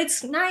yeah. I mean? But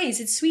it's nice.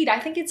 It's sweet. I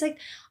think it's like,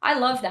 I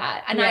love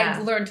that. And Yeah.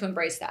 I've learned to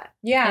embrace that.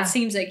 Yeah. It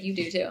seems like you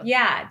do too.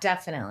 Yeah,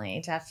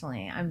 definitely.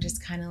 I'm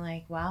just kind of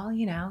like, well,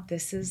 you know,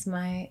 this is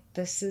my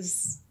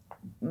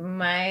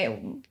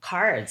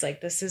cards. Like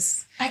this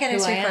is I got to who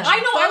ask you I a am. question. I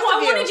know. Both I of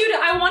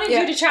wanted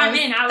Yeah, you to chime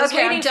in. I was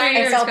okay, waiting I'm for done.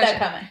 your I felt discussion.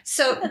 that coming.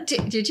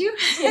 So did you?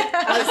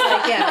 I was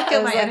like, yeah. Feel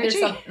I was my like, energy?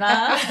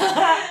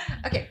 there's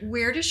some- Okay,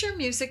 where does your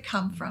music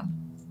come from?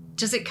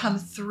 Does it come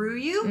through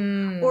you,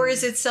 Mm. or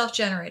is it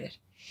self-generated?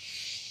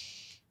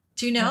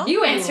 Do you know?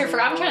 You answer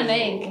for. I'm trying to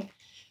think.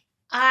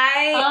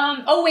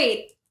 Oh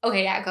wait.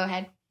 Okay. Yeah. Go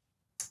ahead.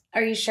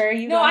 Are you sure?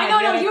 You No, go I ahead. know.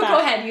 What No, I you thought. go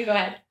ahead. You go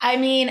ahead. I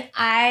mean,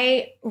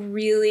 I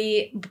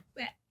really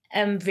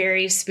am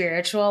very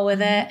spiritual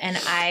with it, and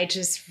I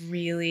just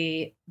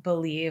really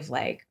believe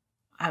like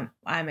I'm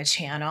a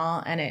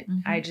channel,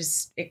 and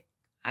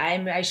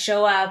I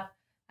show up,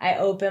 I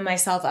open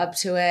myself up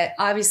to it.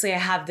 Obviously, I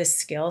have the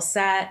skill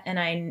set, and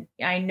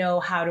I know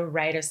how to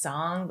write a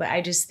song, but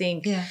I just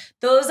think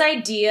those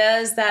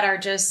ideas that are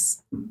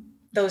just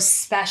those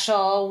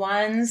special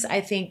ones,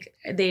 I think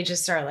they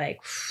just are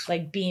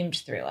like beamed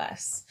through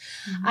us.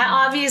 I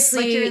obviously,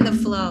 like you're in the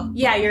flow.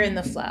 yeah, you're in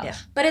the flow. Yeah.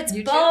 But it's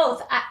You too.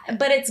 both.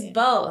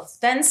 Both.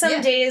 Then some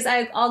Yeah. days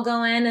I'll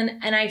go in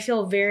and I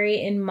feel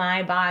very in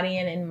my body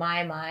and in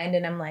my mind,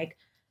 and I'm like,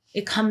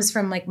 it comes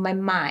from like my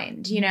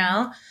mind, you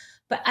know?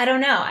 But I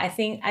don't know. I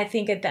think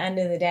at the end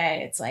of the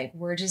day, it's like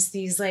we're just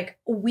these like,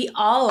 we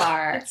all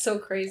are. That's so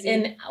crazy.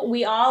 And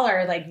we all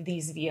are like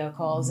these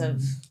vehicles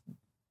of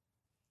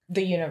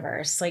the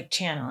universe, like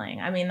channeling.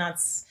 I mean,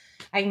 that's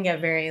I can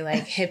get very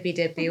like hippy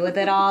dippy with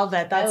it all,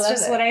 but that's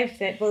just what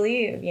I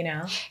believe, you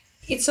know?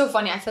 It's so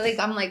funny. I feel like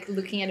I'm like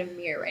looking at a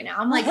mirror right now.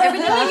 I'm like,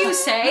 everything that you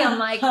say, I'm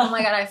like, oh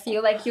my God, I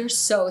feel like you're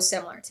so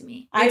similar to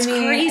me. It's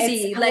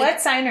crazy. Like,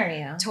 what sign are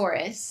you?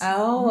 Taurus.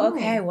 Oh,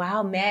 okay.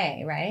 Wow.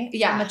 May, right?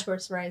 Yeah. I'm a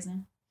Taurus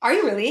rising. Are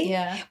you really?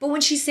 Yeah. But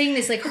when she's saying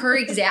this, like her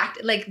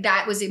exact, like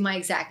that was my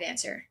exact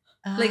answer.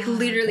 Like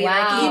literally.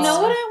 Wow. Like, You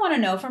know what I want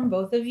to know from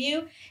both of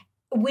you?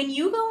 When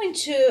you go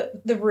into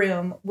the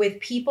room with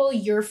people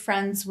you're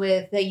friends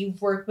with, that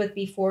you've worked with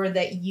before,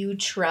 that you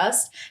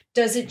trust,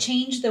 does it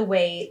change the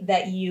way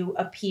that you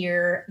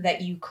appear,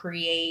 that you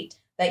create,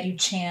 that you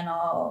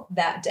channel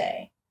that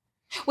day?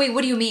 Wait,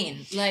 what do you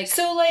mean? Like,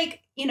 So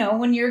like, you know,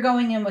 when you're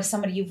going in with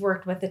somebody you've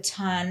worked with a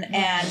ton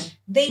and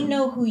they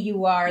know who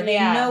you are, they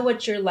know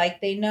what you're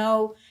like, they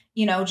know,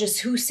 you know, just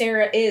who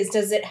Sarah is,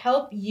 does it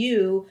help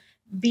you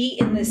be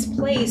in this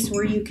place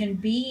where you can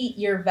be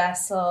your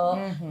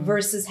vessel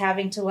versus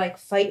having to like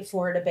fight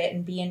for it a bit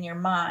and be in your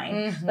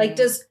mind? Like,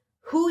 does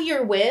who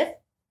you're with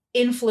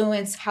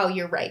influence how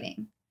you're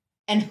writing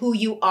and who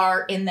you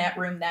are in that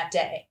room that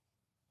day?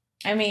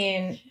 I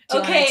mean, do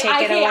you want to take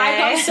it away?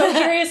 I'm so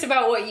curious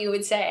about what you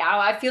would say.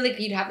 I feel like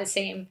you'd have the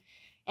same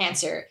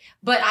answer,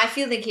 but I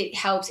feel like it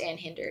helps and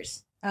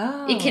hinders.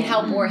 Oh. It can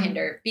help or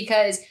hinder,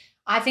 because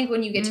I think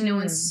when you get to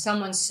know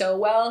someone so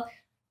well,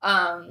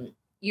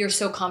 you're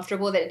so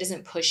comfortable that it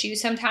doesn't push you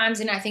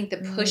sometimes. And I think the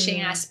pushing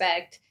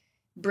aspect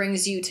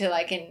brings you to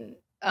like an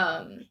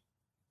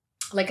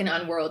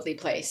unworldly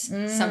place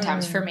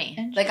sometimes for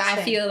me. Like,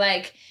 I feel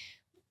like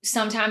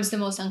sometimes the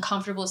most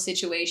uncomfortable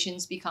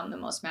situations become the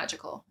most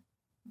magical.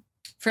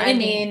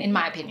 In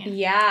my opinion.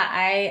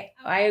 Yeah,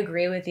 I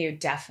agree with you,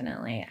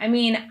 definitely. I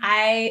mean,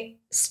 I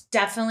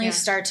definitely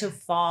start to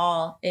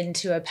fall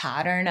into a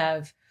pattern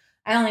of,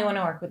 I only want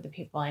to work with the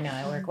people I know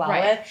I work well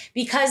with,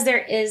 because there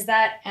is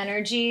that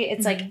energy.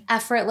 It's like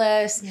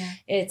effortless. Yeah.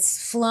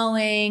 It's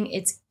flowing.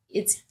 It's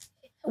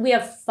we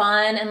have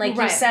fun. And like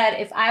you said,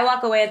 if I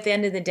walk away at the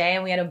end of the day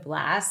and we had a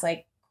blast,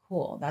 like,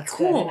 cool, that's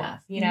good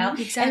enough, you know?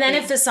 Exactly. And then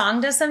if the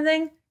song does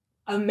something,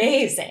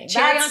 amazing.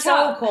 That's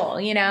so cool,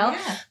 you know?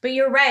 Yeah. But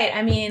you're right.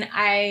 I mean,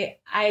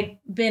 I've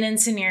been in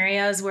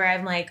scenarios where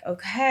I'm like,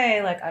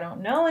 okay, like, I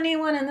don't know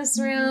anyone in this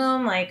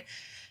room. Like,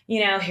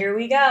 you know, here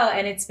we go.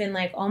 And it's been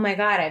like, oh my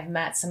God, I've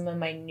met some of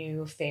my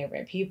new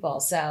favorite people.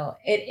 So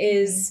it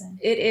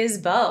is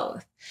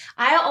both.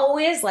 I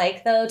always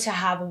like, though, to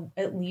have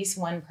at least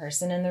one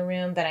person in the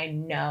room that I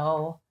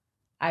know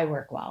I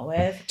work well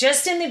with,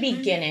 just in the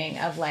beginning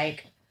of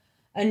like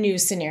a new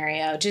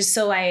scenario, just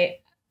so I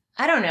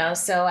don't know,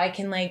 so I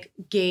can like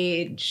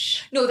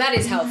gauge. No, that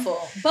is helpful.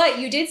 But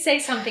you did say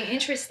something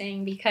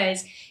interesting,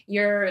 because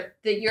your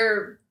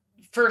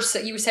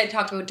first, you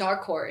talked about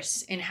Dark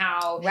Horse and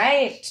how...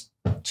 Right.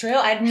 True.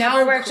 I'd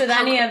never worked with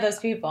any of those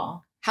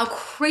people. How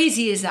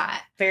crazy is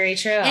that? Very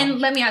true. And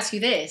let me ask you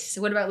this.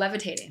 What about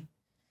Levitating?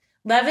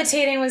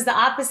 Levitating was the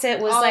opposite,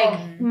 was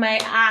like my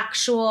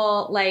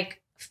actual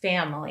like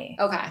family.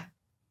 Okay.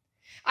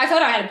 I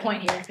thought I had a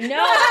point here. No,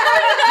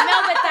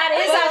 but that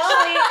is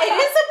actually... It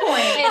is a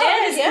point.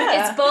 It is.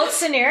 Yeah. It's both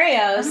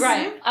scenarios.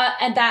 Right.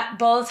 And that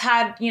both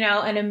had, you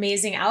know, an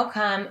amazing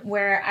outcome,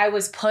 where I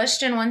was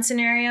pushed in one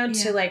scenario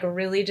to like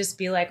really just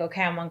be like,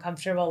 okay, I'm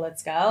uncomfortable,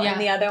 let's go. Yeah.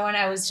 And the other one,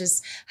 I was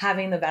just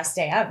having the best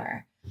day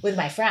ever with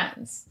my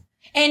friends.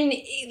 And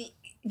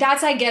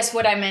that's, I guess,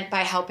 what I meant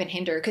by help and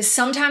hinder. Because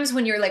sometimes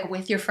when you're like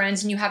with your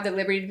friends and you have the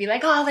liberty to be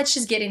like, oh, let's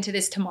just get into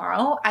this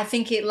tomorrow, I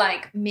think it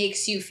like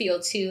makes you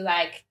feel too,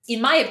 like,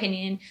 in my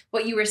opinion,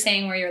 what you were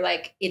saying, where you're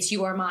like, it's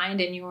your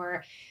mind and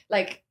you're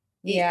like,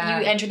 you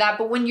enter that.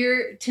 But when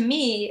you're, to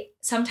me,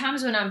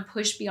 sometimes when I'm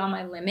pushed beyond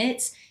my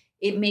limits,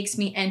 it makes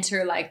me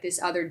enter like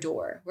this other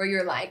door where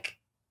you're like,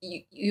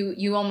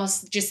 you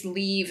almost just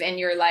leave and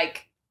you're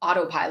like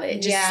autopilot.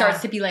 It just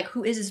starts to be like,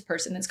 who is this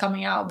person that's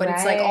coming out? But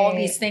it's like all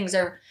these things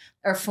are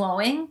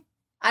flowing.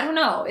 I don't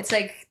know. It's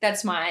like,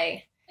 that's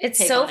my...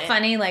 It's so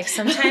funny. Like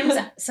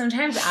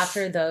sometimes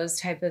after those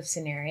type of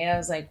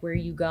scenarios, like where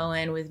you go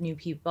in with new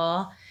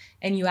people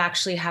and you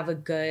actually have a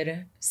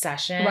good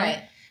session.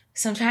 Right.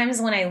 Sometimes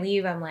when I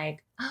leave, I'm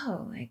like,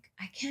 oh, like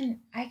I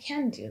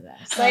can do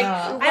this. Like,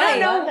 I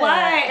don't know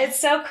why. It's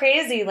so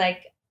crazy.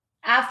 Like,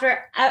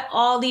 after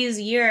all these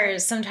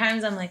years,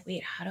 sometimes I'm like,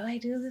 wait, how do I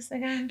do this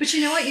again? But you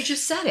know what? You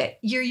just said it.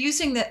 You're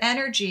using the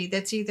energy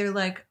that's either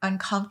like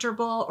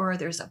uncomfortable or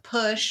there's a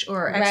push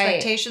or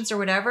expectations or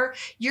whatever.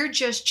 You're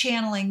just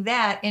channeling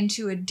that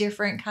into a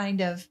different kind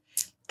of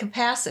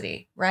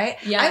capacity, right?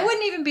 Yeah. I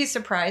wouldn't even be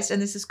surprised,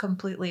 and this is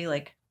completely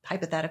like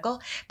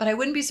hypothetical, but I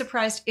wouldn't be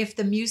surprised if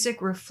the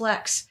music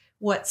reflects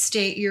what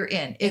state you're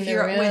in. If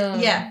you're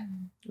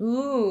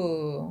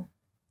Ooh.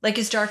 Like,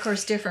 is Dark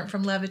Horse different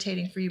from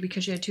Levitating for you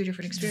because you had two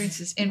different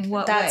experiences? In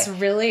what way? That's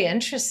really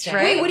interesting.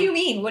 Right? Wait, what do you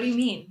mean? What do you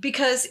mean?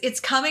 Because it's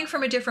coming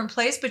from a different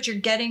place, but you're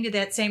getting to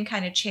that same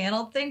kind of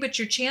channeled thing, but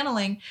you're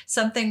channeling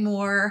something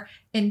more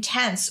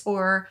intense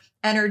or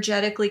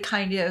energetically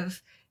kind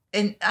of,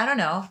 and I don't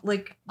know,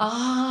 like...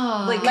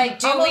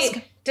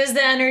 does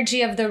the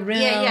energy of the room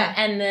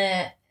and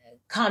the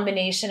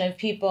combination of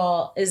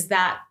people, is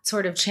that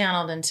sort of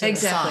channeled into the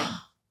song?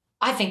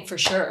 I think for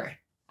sure.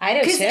 I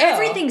do too. Because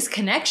everything's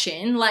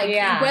connection. Like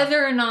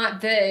whether or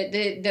not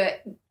the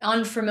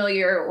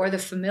unfamiliar or the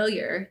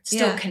familiar,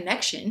 still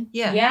connection.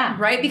 Yeah. Yeah.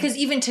 Right? Because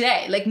even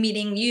today, like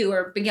meeting you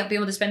or being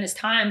able to spend this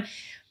time,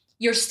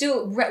 you're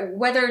still,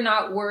 whether or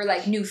not we're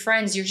like new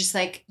friends, you're just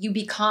like, you're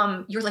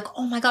like,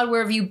 oh my God,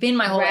 where have you been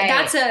my whole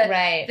life?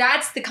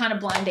 That's the kind of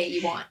blind date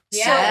you want.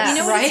 Yeah. So, you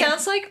know what it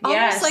sounds like?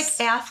 Almost like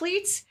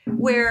athletes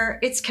where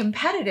it's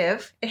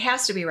competitive. It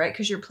has to be, right?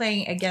 Because you're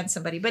playing against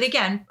somebody. But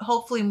again,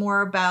 hopefully more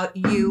about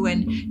you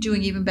and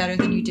doing even better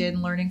than you did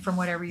and learning from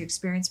whatever you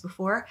experienced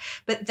before.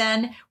 But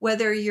then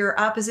whether your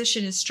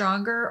opposition is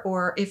stronger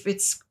or if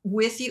it's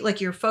with you,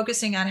 like you're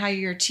focusing on how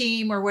your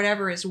team or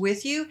whatever is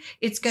with you,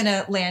 it's going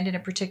to land in a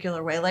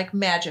particular way, like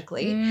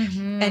magically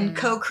and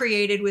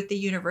co-created with the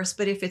universe.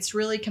 But if it's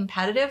really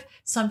competitive,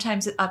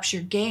 sometimes it ups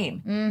your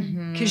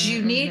game because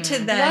you need to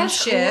then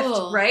shift,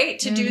 right?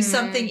 To do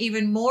something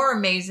even more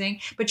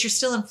amazing, but you're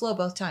still in flow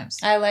both times.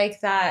 I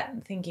like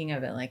that, thinking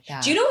of it like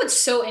that. Do you know what's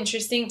so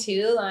interesting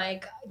too?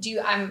 Like,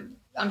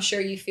 I'm sure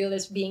you feel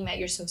this being that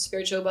you're so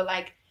spiritual, but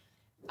like,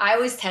 I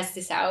always test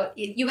this out.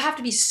 You have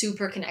to be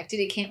super connected.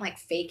 It can't like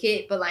fake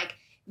it, but like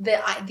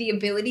the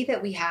ability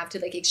that we have to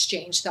like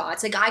exchange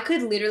thoughts. Like I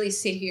could literally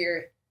sit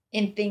here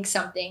and think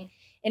something,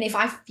 and if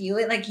I feel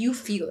it, like you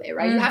feel it,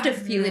 right? You have to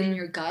feel it in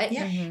your gut.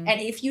 Yeah. And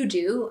if you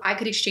do, I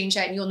could exchange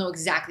that and you'll know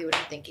exactly what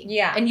I'm thinking.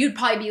 Yeah. And you'd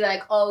probably be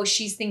like, oh,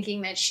 she's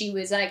thinking that she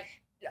was like,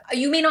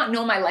 you may not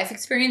know my life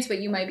experience,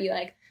 but you might be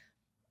like,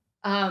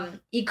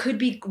 it could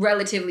be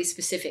relatively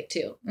specific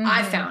too.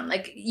 I found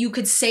like you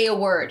could say a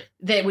word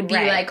that would be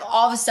like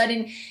all of a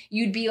sudden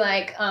you'd be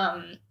like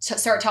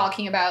start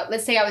talking about,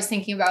 let's say I was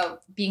thinking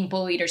about being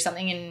bullied or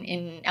something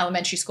in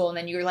elementary school, and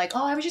then you were like,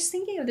 oh, I was just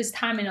thinking of this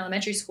time in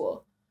elementary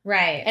school.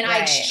 Right. And I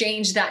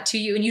exchanged that to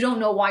you and you don't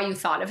know why you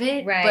thought of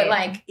it. Right. But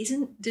like,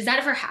 does that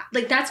ever happen?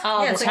 Like that's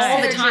all the time.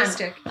 All the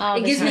time.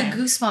 It gives me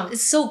goosebumps.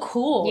 It's so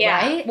cool,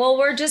 right? Well,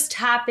 we're just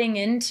tapping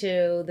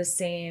into the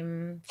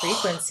same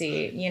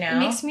frequency, you know? It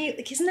makes me,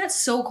 like, isn't that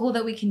so cool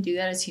that we can do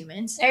that as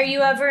humans? Are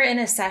you ever in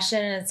a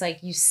session and it's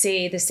like you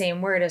say the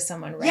same word as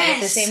someone, right? At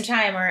the same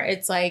time, or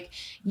it's like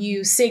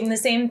you sing the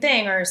same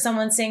thing or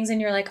someone sings and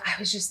you're like, I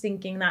was just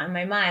thinking that in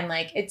my mind.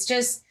 Like, it's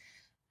just,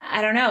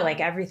 I don't know,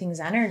 like everything's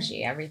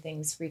energy,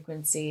 everything's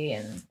frequency.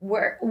 And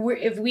we're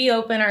if we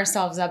open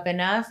ourselves up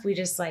enough, we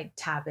just like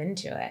tap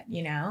into it,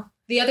 you know?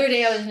 The other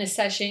day I was in a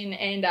session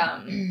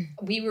and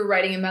we were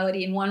writing a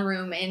melody in one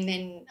room and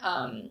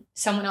then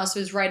someone else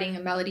was writing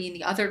a melody in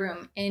the other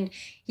room, and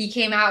he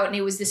came out and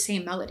it was the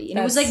same melody. And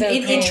it was like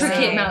an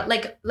intricate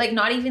melody, like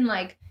not even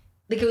like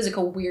it was like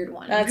a weird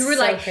one. We were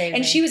like, crazy.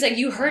 And she was like,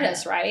 you heard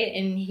us, right?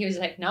 And he was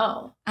like,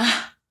 no.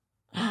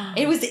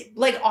 It was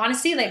like,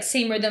 honestly, like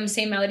same rhythm,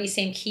 same melody,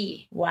 same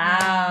key.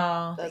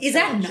 Wow. Is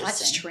that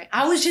nuts?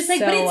 I was just like,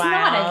 but it's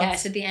not, I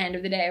guess, at the end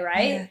of the day,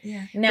 right?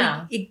 Yeah.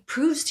 No. It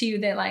proves to you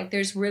that like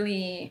there's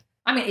really,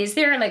 I mean, is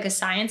there like a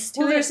science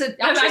to it?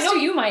 I know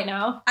you might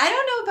know. I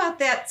don't know about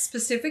that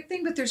specific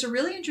thing, but there's a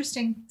really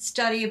interesting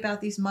study about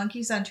these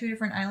monkeys on 2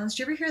 different islands. Did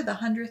you ever hear the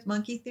 100th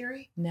monkey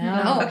theory?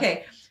 No.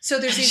 Okay. So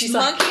there's these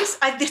monkeys.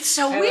 It's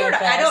so weird.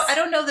 I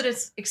don't know that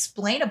it's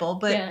explainable,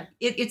 but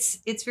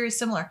it's very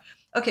similar.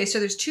 Okay, so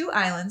there's 2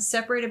 islands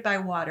separated by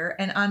water,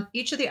 and on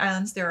each of the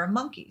islands there are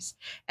monkeys,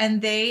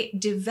 and they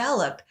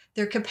develop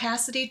their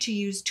capacity to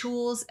use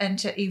tools and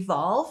to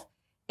evolve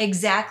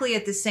exactly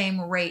at the same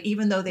rate,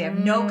 even though they have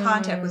no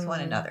contact with one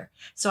another.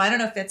 So I don't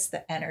know if it's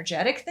the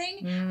energetic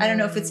thing. I don't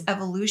know if it's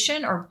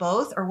evolution or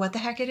both or what the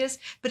heck it is,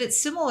 but it's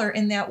similar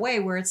in that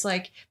way where it's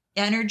like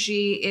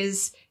energy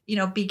is,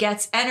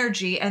 begets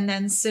energy, and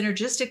then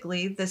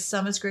synergistically the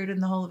sum is greater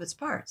than the whole of its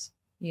parts.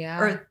 Yeah.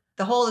 Or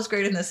the whole is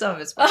greater than the sum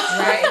of its parts.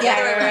 Right.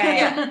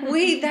 Yeah.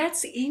 Wait,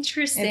 that's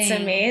interesting. It's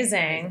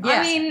amazing.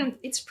 Yeah. I mean,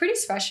 it's pretty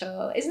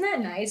special. Isn't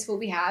that nice what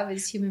we have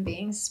as human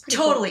beings?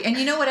 Totally. Cool. And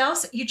you know what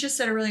else? You just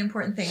said a really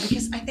important thing,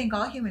 because I think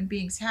all human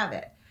beings have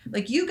it.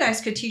 Like you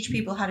guys could teach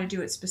people how to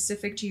do it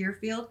specific to your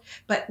field,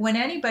 but when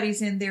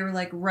anybody's in their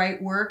like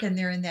right work and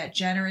they're in that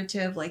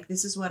generative, like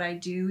this is what I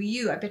do.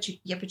 I bet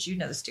you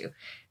know this too,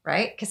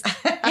 right? Because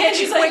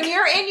when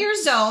you're in your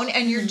zone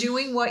and you're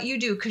doing what you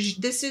do, because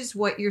this is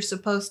what you're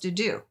supposed to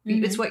do.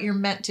 It's what you're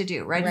meant to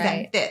do, right?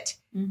 That fit,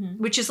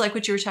 which is like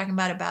what you were talking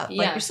about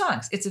like your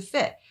songs. It's a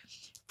fit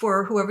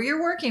for whoever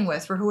you're working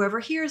with, for whoever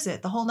hears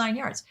it, the whole 9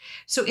 yards.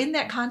 So in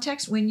that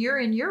context, when you're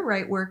in your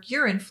right work,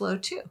 you're in flow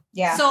too.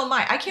 Yeah. So am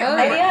I. I can't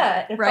remember.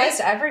 Yeah. It applies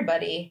to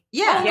everybody.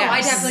 Yeah. Oh, no,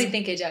 I definitely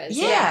think it does.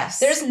 Yes.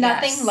 There's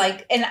nothing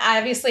like, and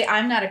obviously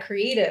I'm not a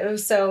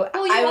creative, so I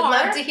would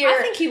love to hear. I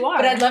think you are.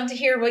 But I'd love to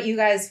hear what you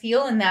guys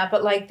feel in that.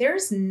 But like,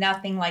 there's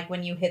nothing like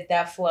when you hit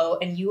that flow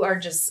and you are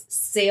just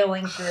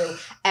sailing through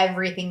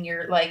everything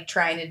you're like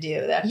trying to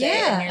do that day.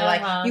 And you're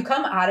like, you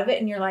come out of it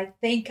and you're like,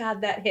 thank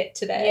God that hit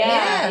today.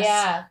 Yeah.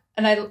 Yeah.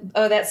 And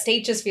that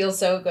state just feels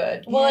so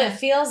good. Well, it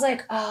feels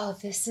like,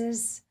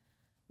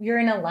 you're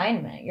in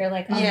alignment. You're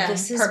like,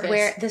 this is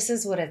purpose. This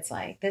is what it's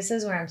like. This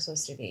is where I'm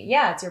supposed to be.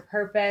 Yeah, it's your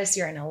purpose.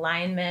 You're in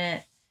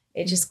alignment.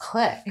 it just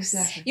clicks.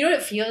 Exactly. You know what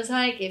it feels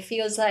like? It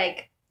feels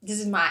like this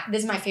is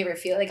my favorite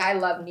feel. Like I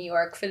love New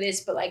York for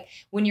this, but like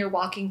when you're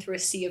walking through a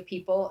sea of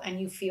people and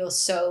you feel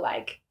so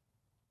like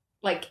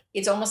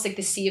it's almost like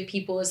the sea of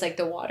people is like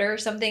the water or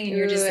something, and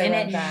you're just in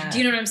it. That. Do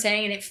you know what I'm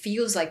saying? And it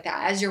feels like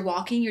that as you're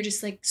walking. You're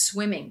just like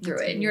swimming through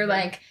it, and you're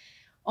like,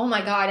 oh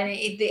my god! And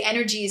the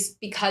energy is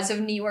because of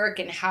New York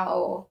and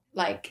how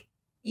like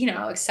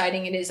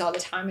exciting it is all the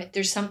time.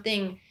 There's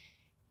something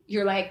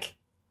you're like,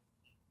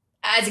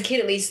 as a kid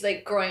at least,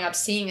 like growing up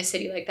seeing a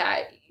city like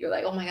that, you're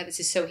like, oh my god,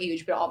 this is so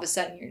huge. But all of a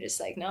sudden, you're just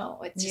like,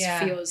 no, it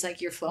just feels like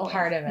you're flowing.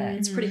 Part of it.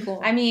 It's pretty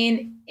cool. I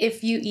mean,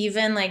 if you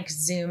even like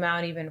zoom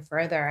out even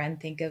further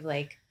and think of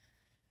like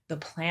the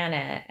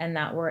planet and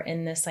that we're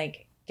in this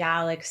like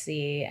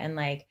galaxy and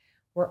like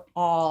we're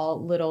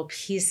all little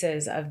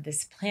pieces of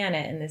this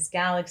planet and this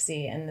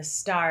galaxy and the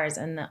stars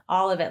and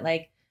all of it,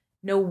 like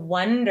no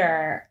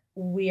wonder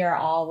we are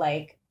all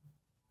like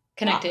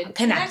connected.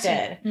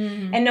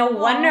 Mm-hmm. And no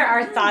wonder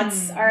our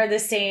thoughts are the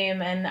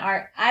same and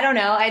I don't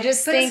know. I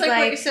just but think it's like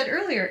what you said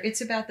earlier.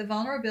 It's about the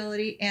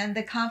vulnerability and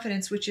the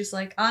confidence, which is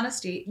like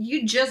honesty.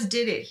 You just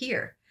did it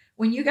here.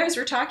 When you guys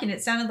were talking,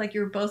 it sounded like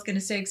you were both going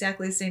to say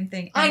exactly the same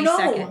thing. I know.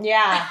 Second.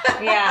 Yeah.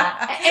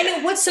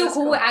 And what's so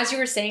cool, as you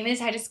were saying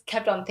this, I just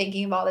kept on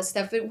thinking about all this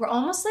stuff. But we're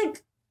almost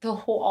like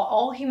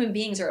all human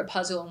beings are a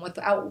puzzle, and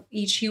without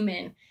each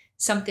human,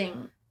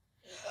 something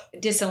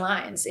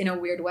disaligns in a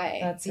weird way.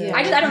 That's it.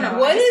 I don't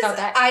know.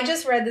 I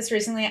just read this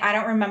recently. I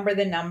don't remember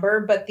the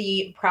number, but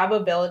the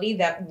probability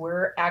that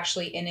we're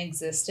actually in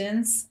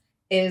existence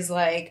is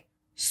like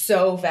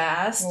so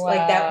vast. Wow.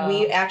 Like that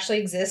we actually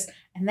exist,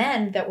 and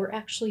then that we're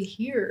actually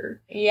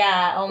here.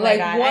 Yeah. Oh my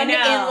God. One in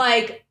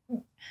like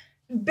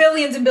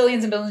billions and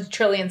billions and billions,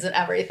 trillions and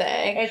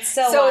everything. It's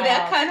so wild.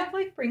 that kind of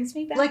like brings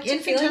me back Like to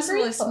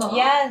infinitesimally small.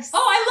 Yes. Oh,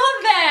 I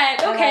love that.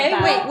 I Okay.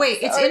 love that. Wait.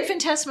 It's Sorry.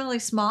 infinitesimally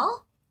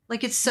small?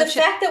 Like it's The such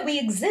fact that we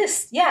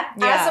exist,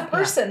 as a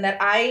person that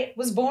I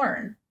was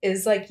born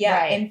is like,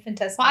 Right.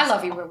 infinitesimal. Well, I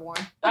love you were born.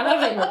 I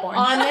love that you were born.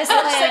 On this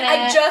I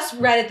planet. just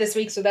read it this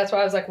week, so that's why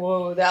I was like,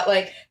 whoa, that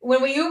like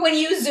when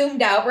you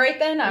zoomed out right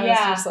then, I was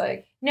just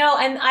like, No,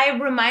 and I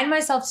remind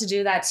myself to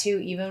do that too,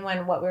 even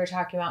when what we were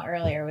talking about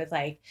earlier with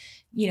like,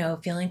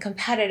 feeling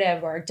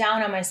competitive or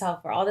down on myself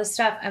or all this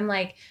stuff. I'm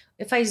like,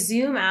 if I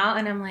zoom out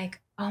and I'm like,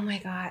 oh my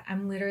God,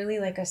 I'm literally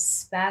like a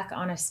speck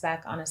on a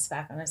speck on a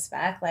speck on a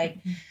speck. Like,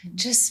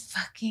 just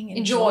fucking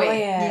enjoy it.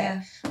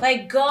 Yeah.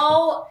 Like,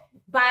 go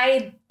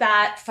buy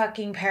that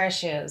fucking pair of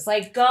shoes.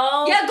 Like,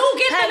 go. Yeah, go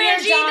get pet them, your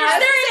Angie.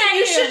 dog.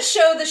 you should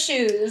show the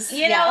shoes.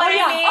 You know what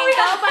I mean? Oh,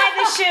 Go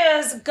buy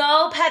the shoes.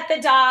 Go pet the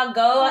dog.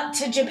 Go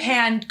to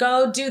Japan.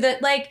 Go do the,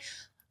 like,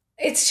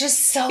 it's just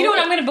so. You know what?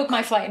 I'm going to book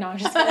my flight now. I'm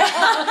just kidding.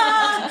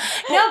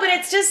 No, but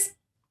it's just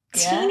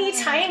teeny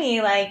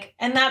tiny, like,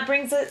 and that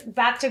brings it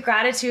back to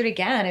gratitude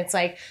again. It's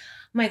like,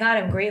 oh my God,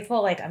 I'm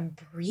grateful. Like, I'm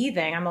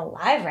breathing. I'm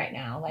alive right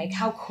now. Like,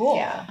 how cool.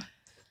 Yeah.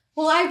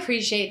 Well, I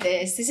appreciate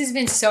this. This has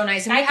been so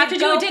nice. And I we have could to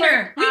do go a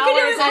dinner. for We could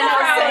do hours it and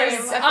for hours.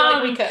 hours. I feel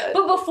like we could.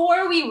 But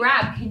before we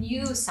wrap, can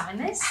you sign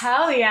this?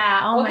 Hell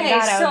yeah. Oh my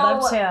God, I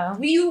would love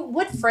to.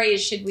 What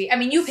phrase should we,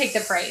 you pick the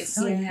phrase.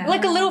 Oh, yeah.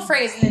 Like a little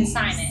phrase and then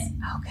sign it.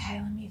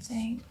 Okay, let me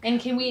think.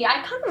 And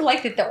I kind of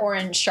like that the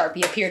orange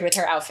Sharpie appeared with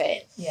her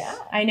outfit. Yeah.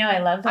 I know, I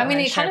love that.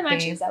 It kind of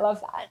matches. I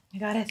love that. I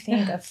gotta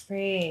think of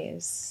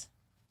phrase.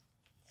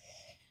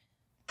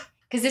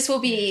 Because this will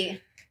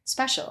be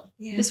special.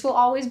 Yeah. This will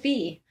always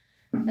be.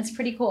 That's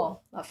pretty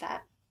cool. Love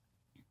that.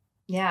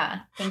 Yeah.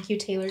 Thank you,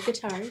 Taylor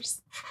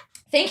Guitars.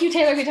 Thank you,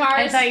 Taylor Guitars.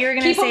 I thought you were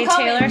gonna Keep 'em say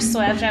coming. Taylor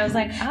Swift. I was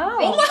like,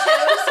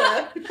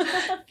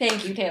 oh.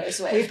 Thank you, Taylor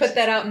Swift. We put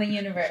that out in the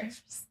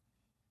universe.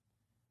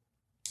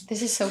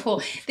 This is so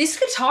cool. This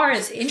guitar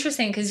is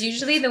interesting because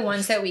usually the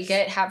ones that we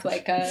get have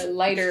like a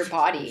lighter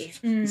body.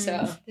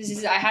 So this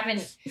is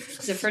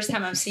the first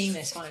time I'm seeing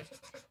this one.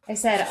 I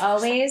said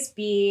always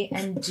be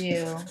and do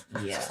you.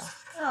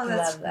 Oh,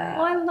 that's Love that.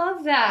 Oh, I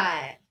love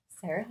that.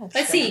 Sarah has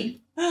Let's see.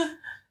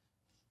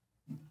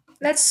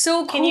 That's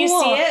so cool. Can you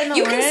see it in the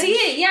You can orange? see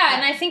it, yeah.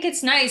 And I think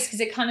it's nice because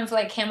it kind of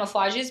like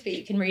camouflages, but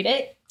you can read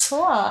it.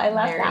 Cool. I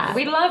love Very that.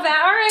 We love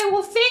that. All right.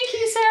 Well, thank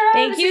you, Sarah.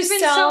 Thank you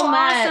This has so been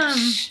much.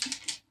 awesome.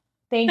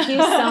 Thank you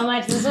so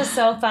much. This was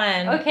so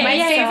fun. Okay, My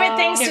yeah, favorite so-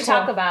 things to Cool.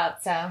 talk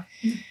about. So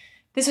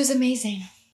This was amazing.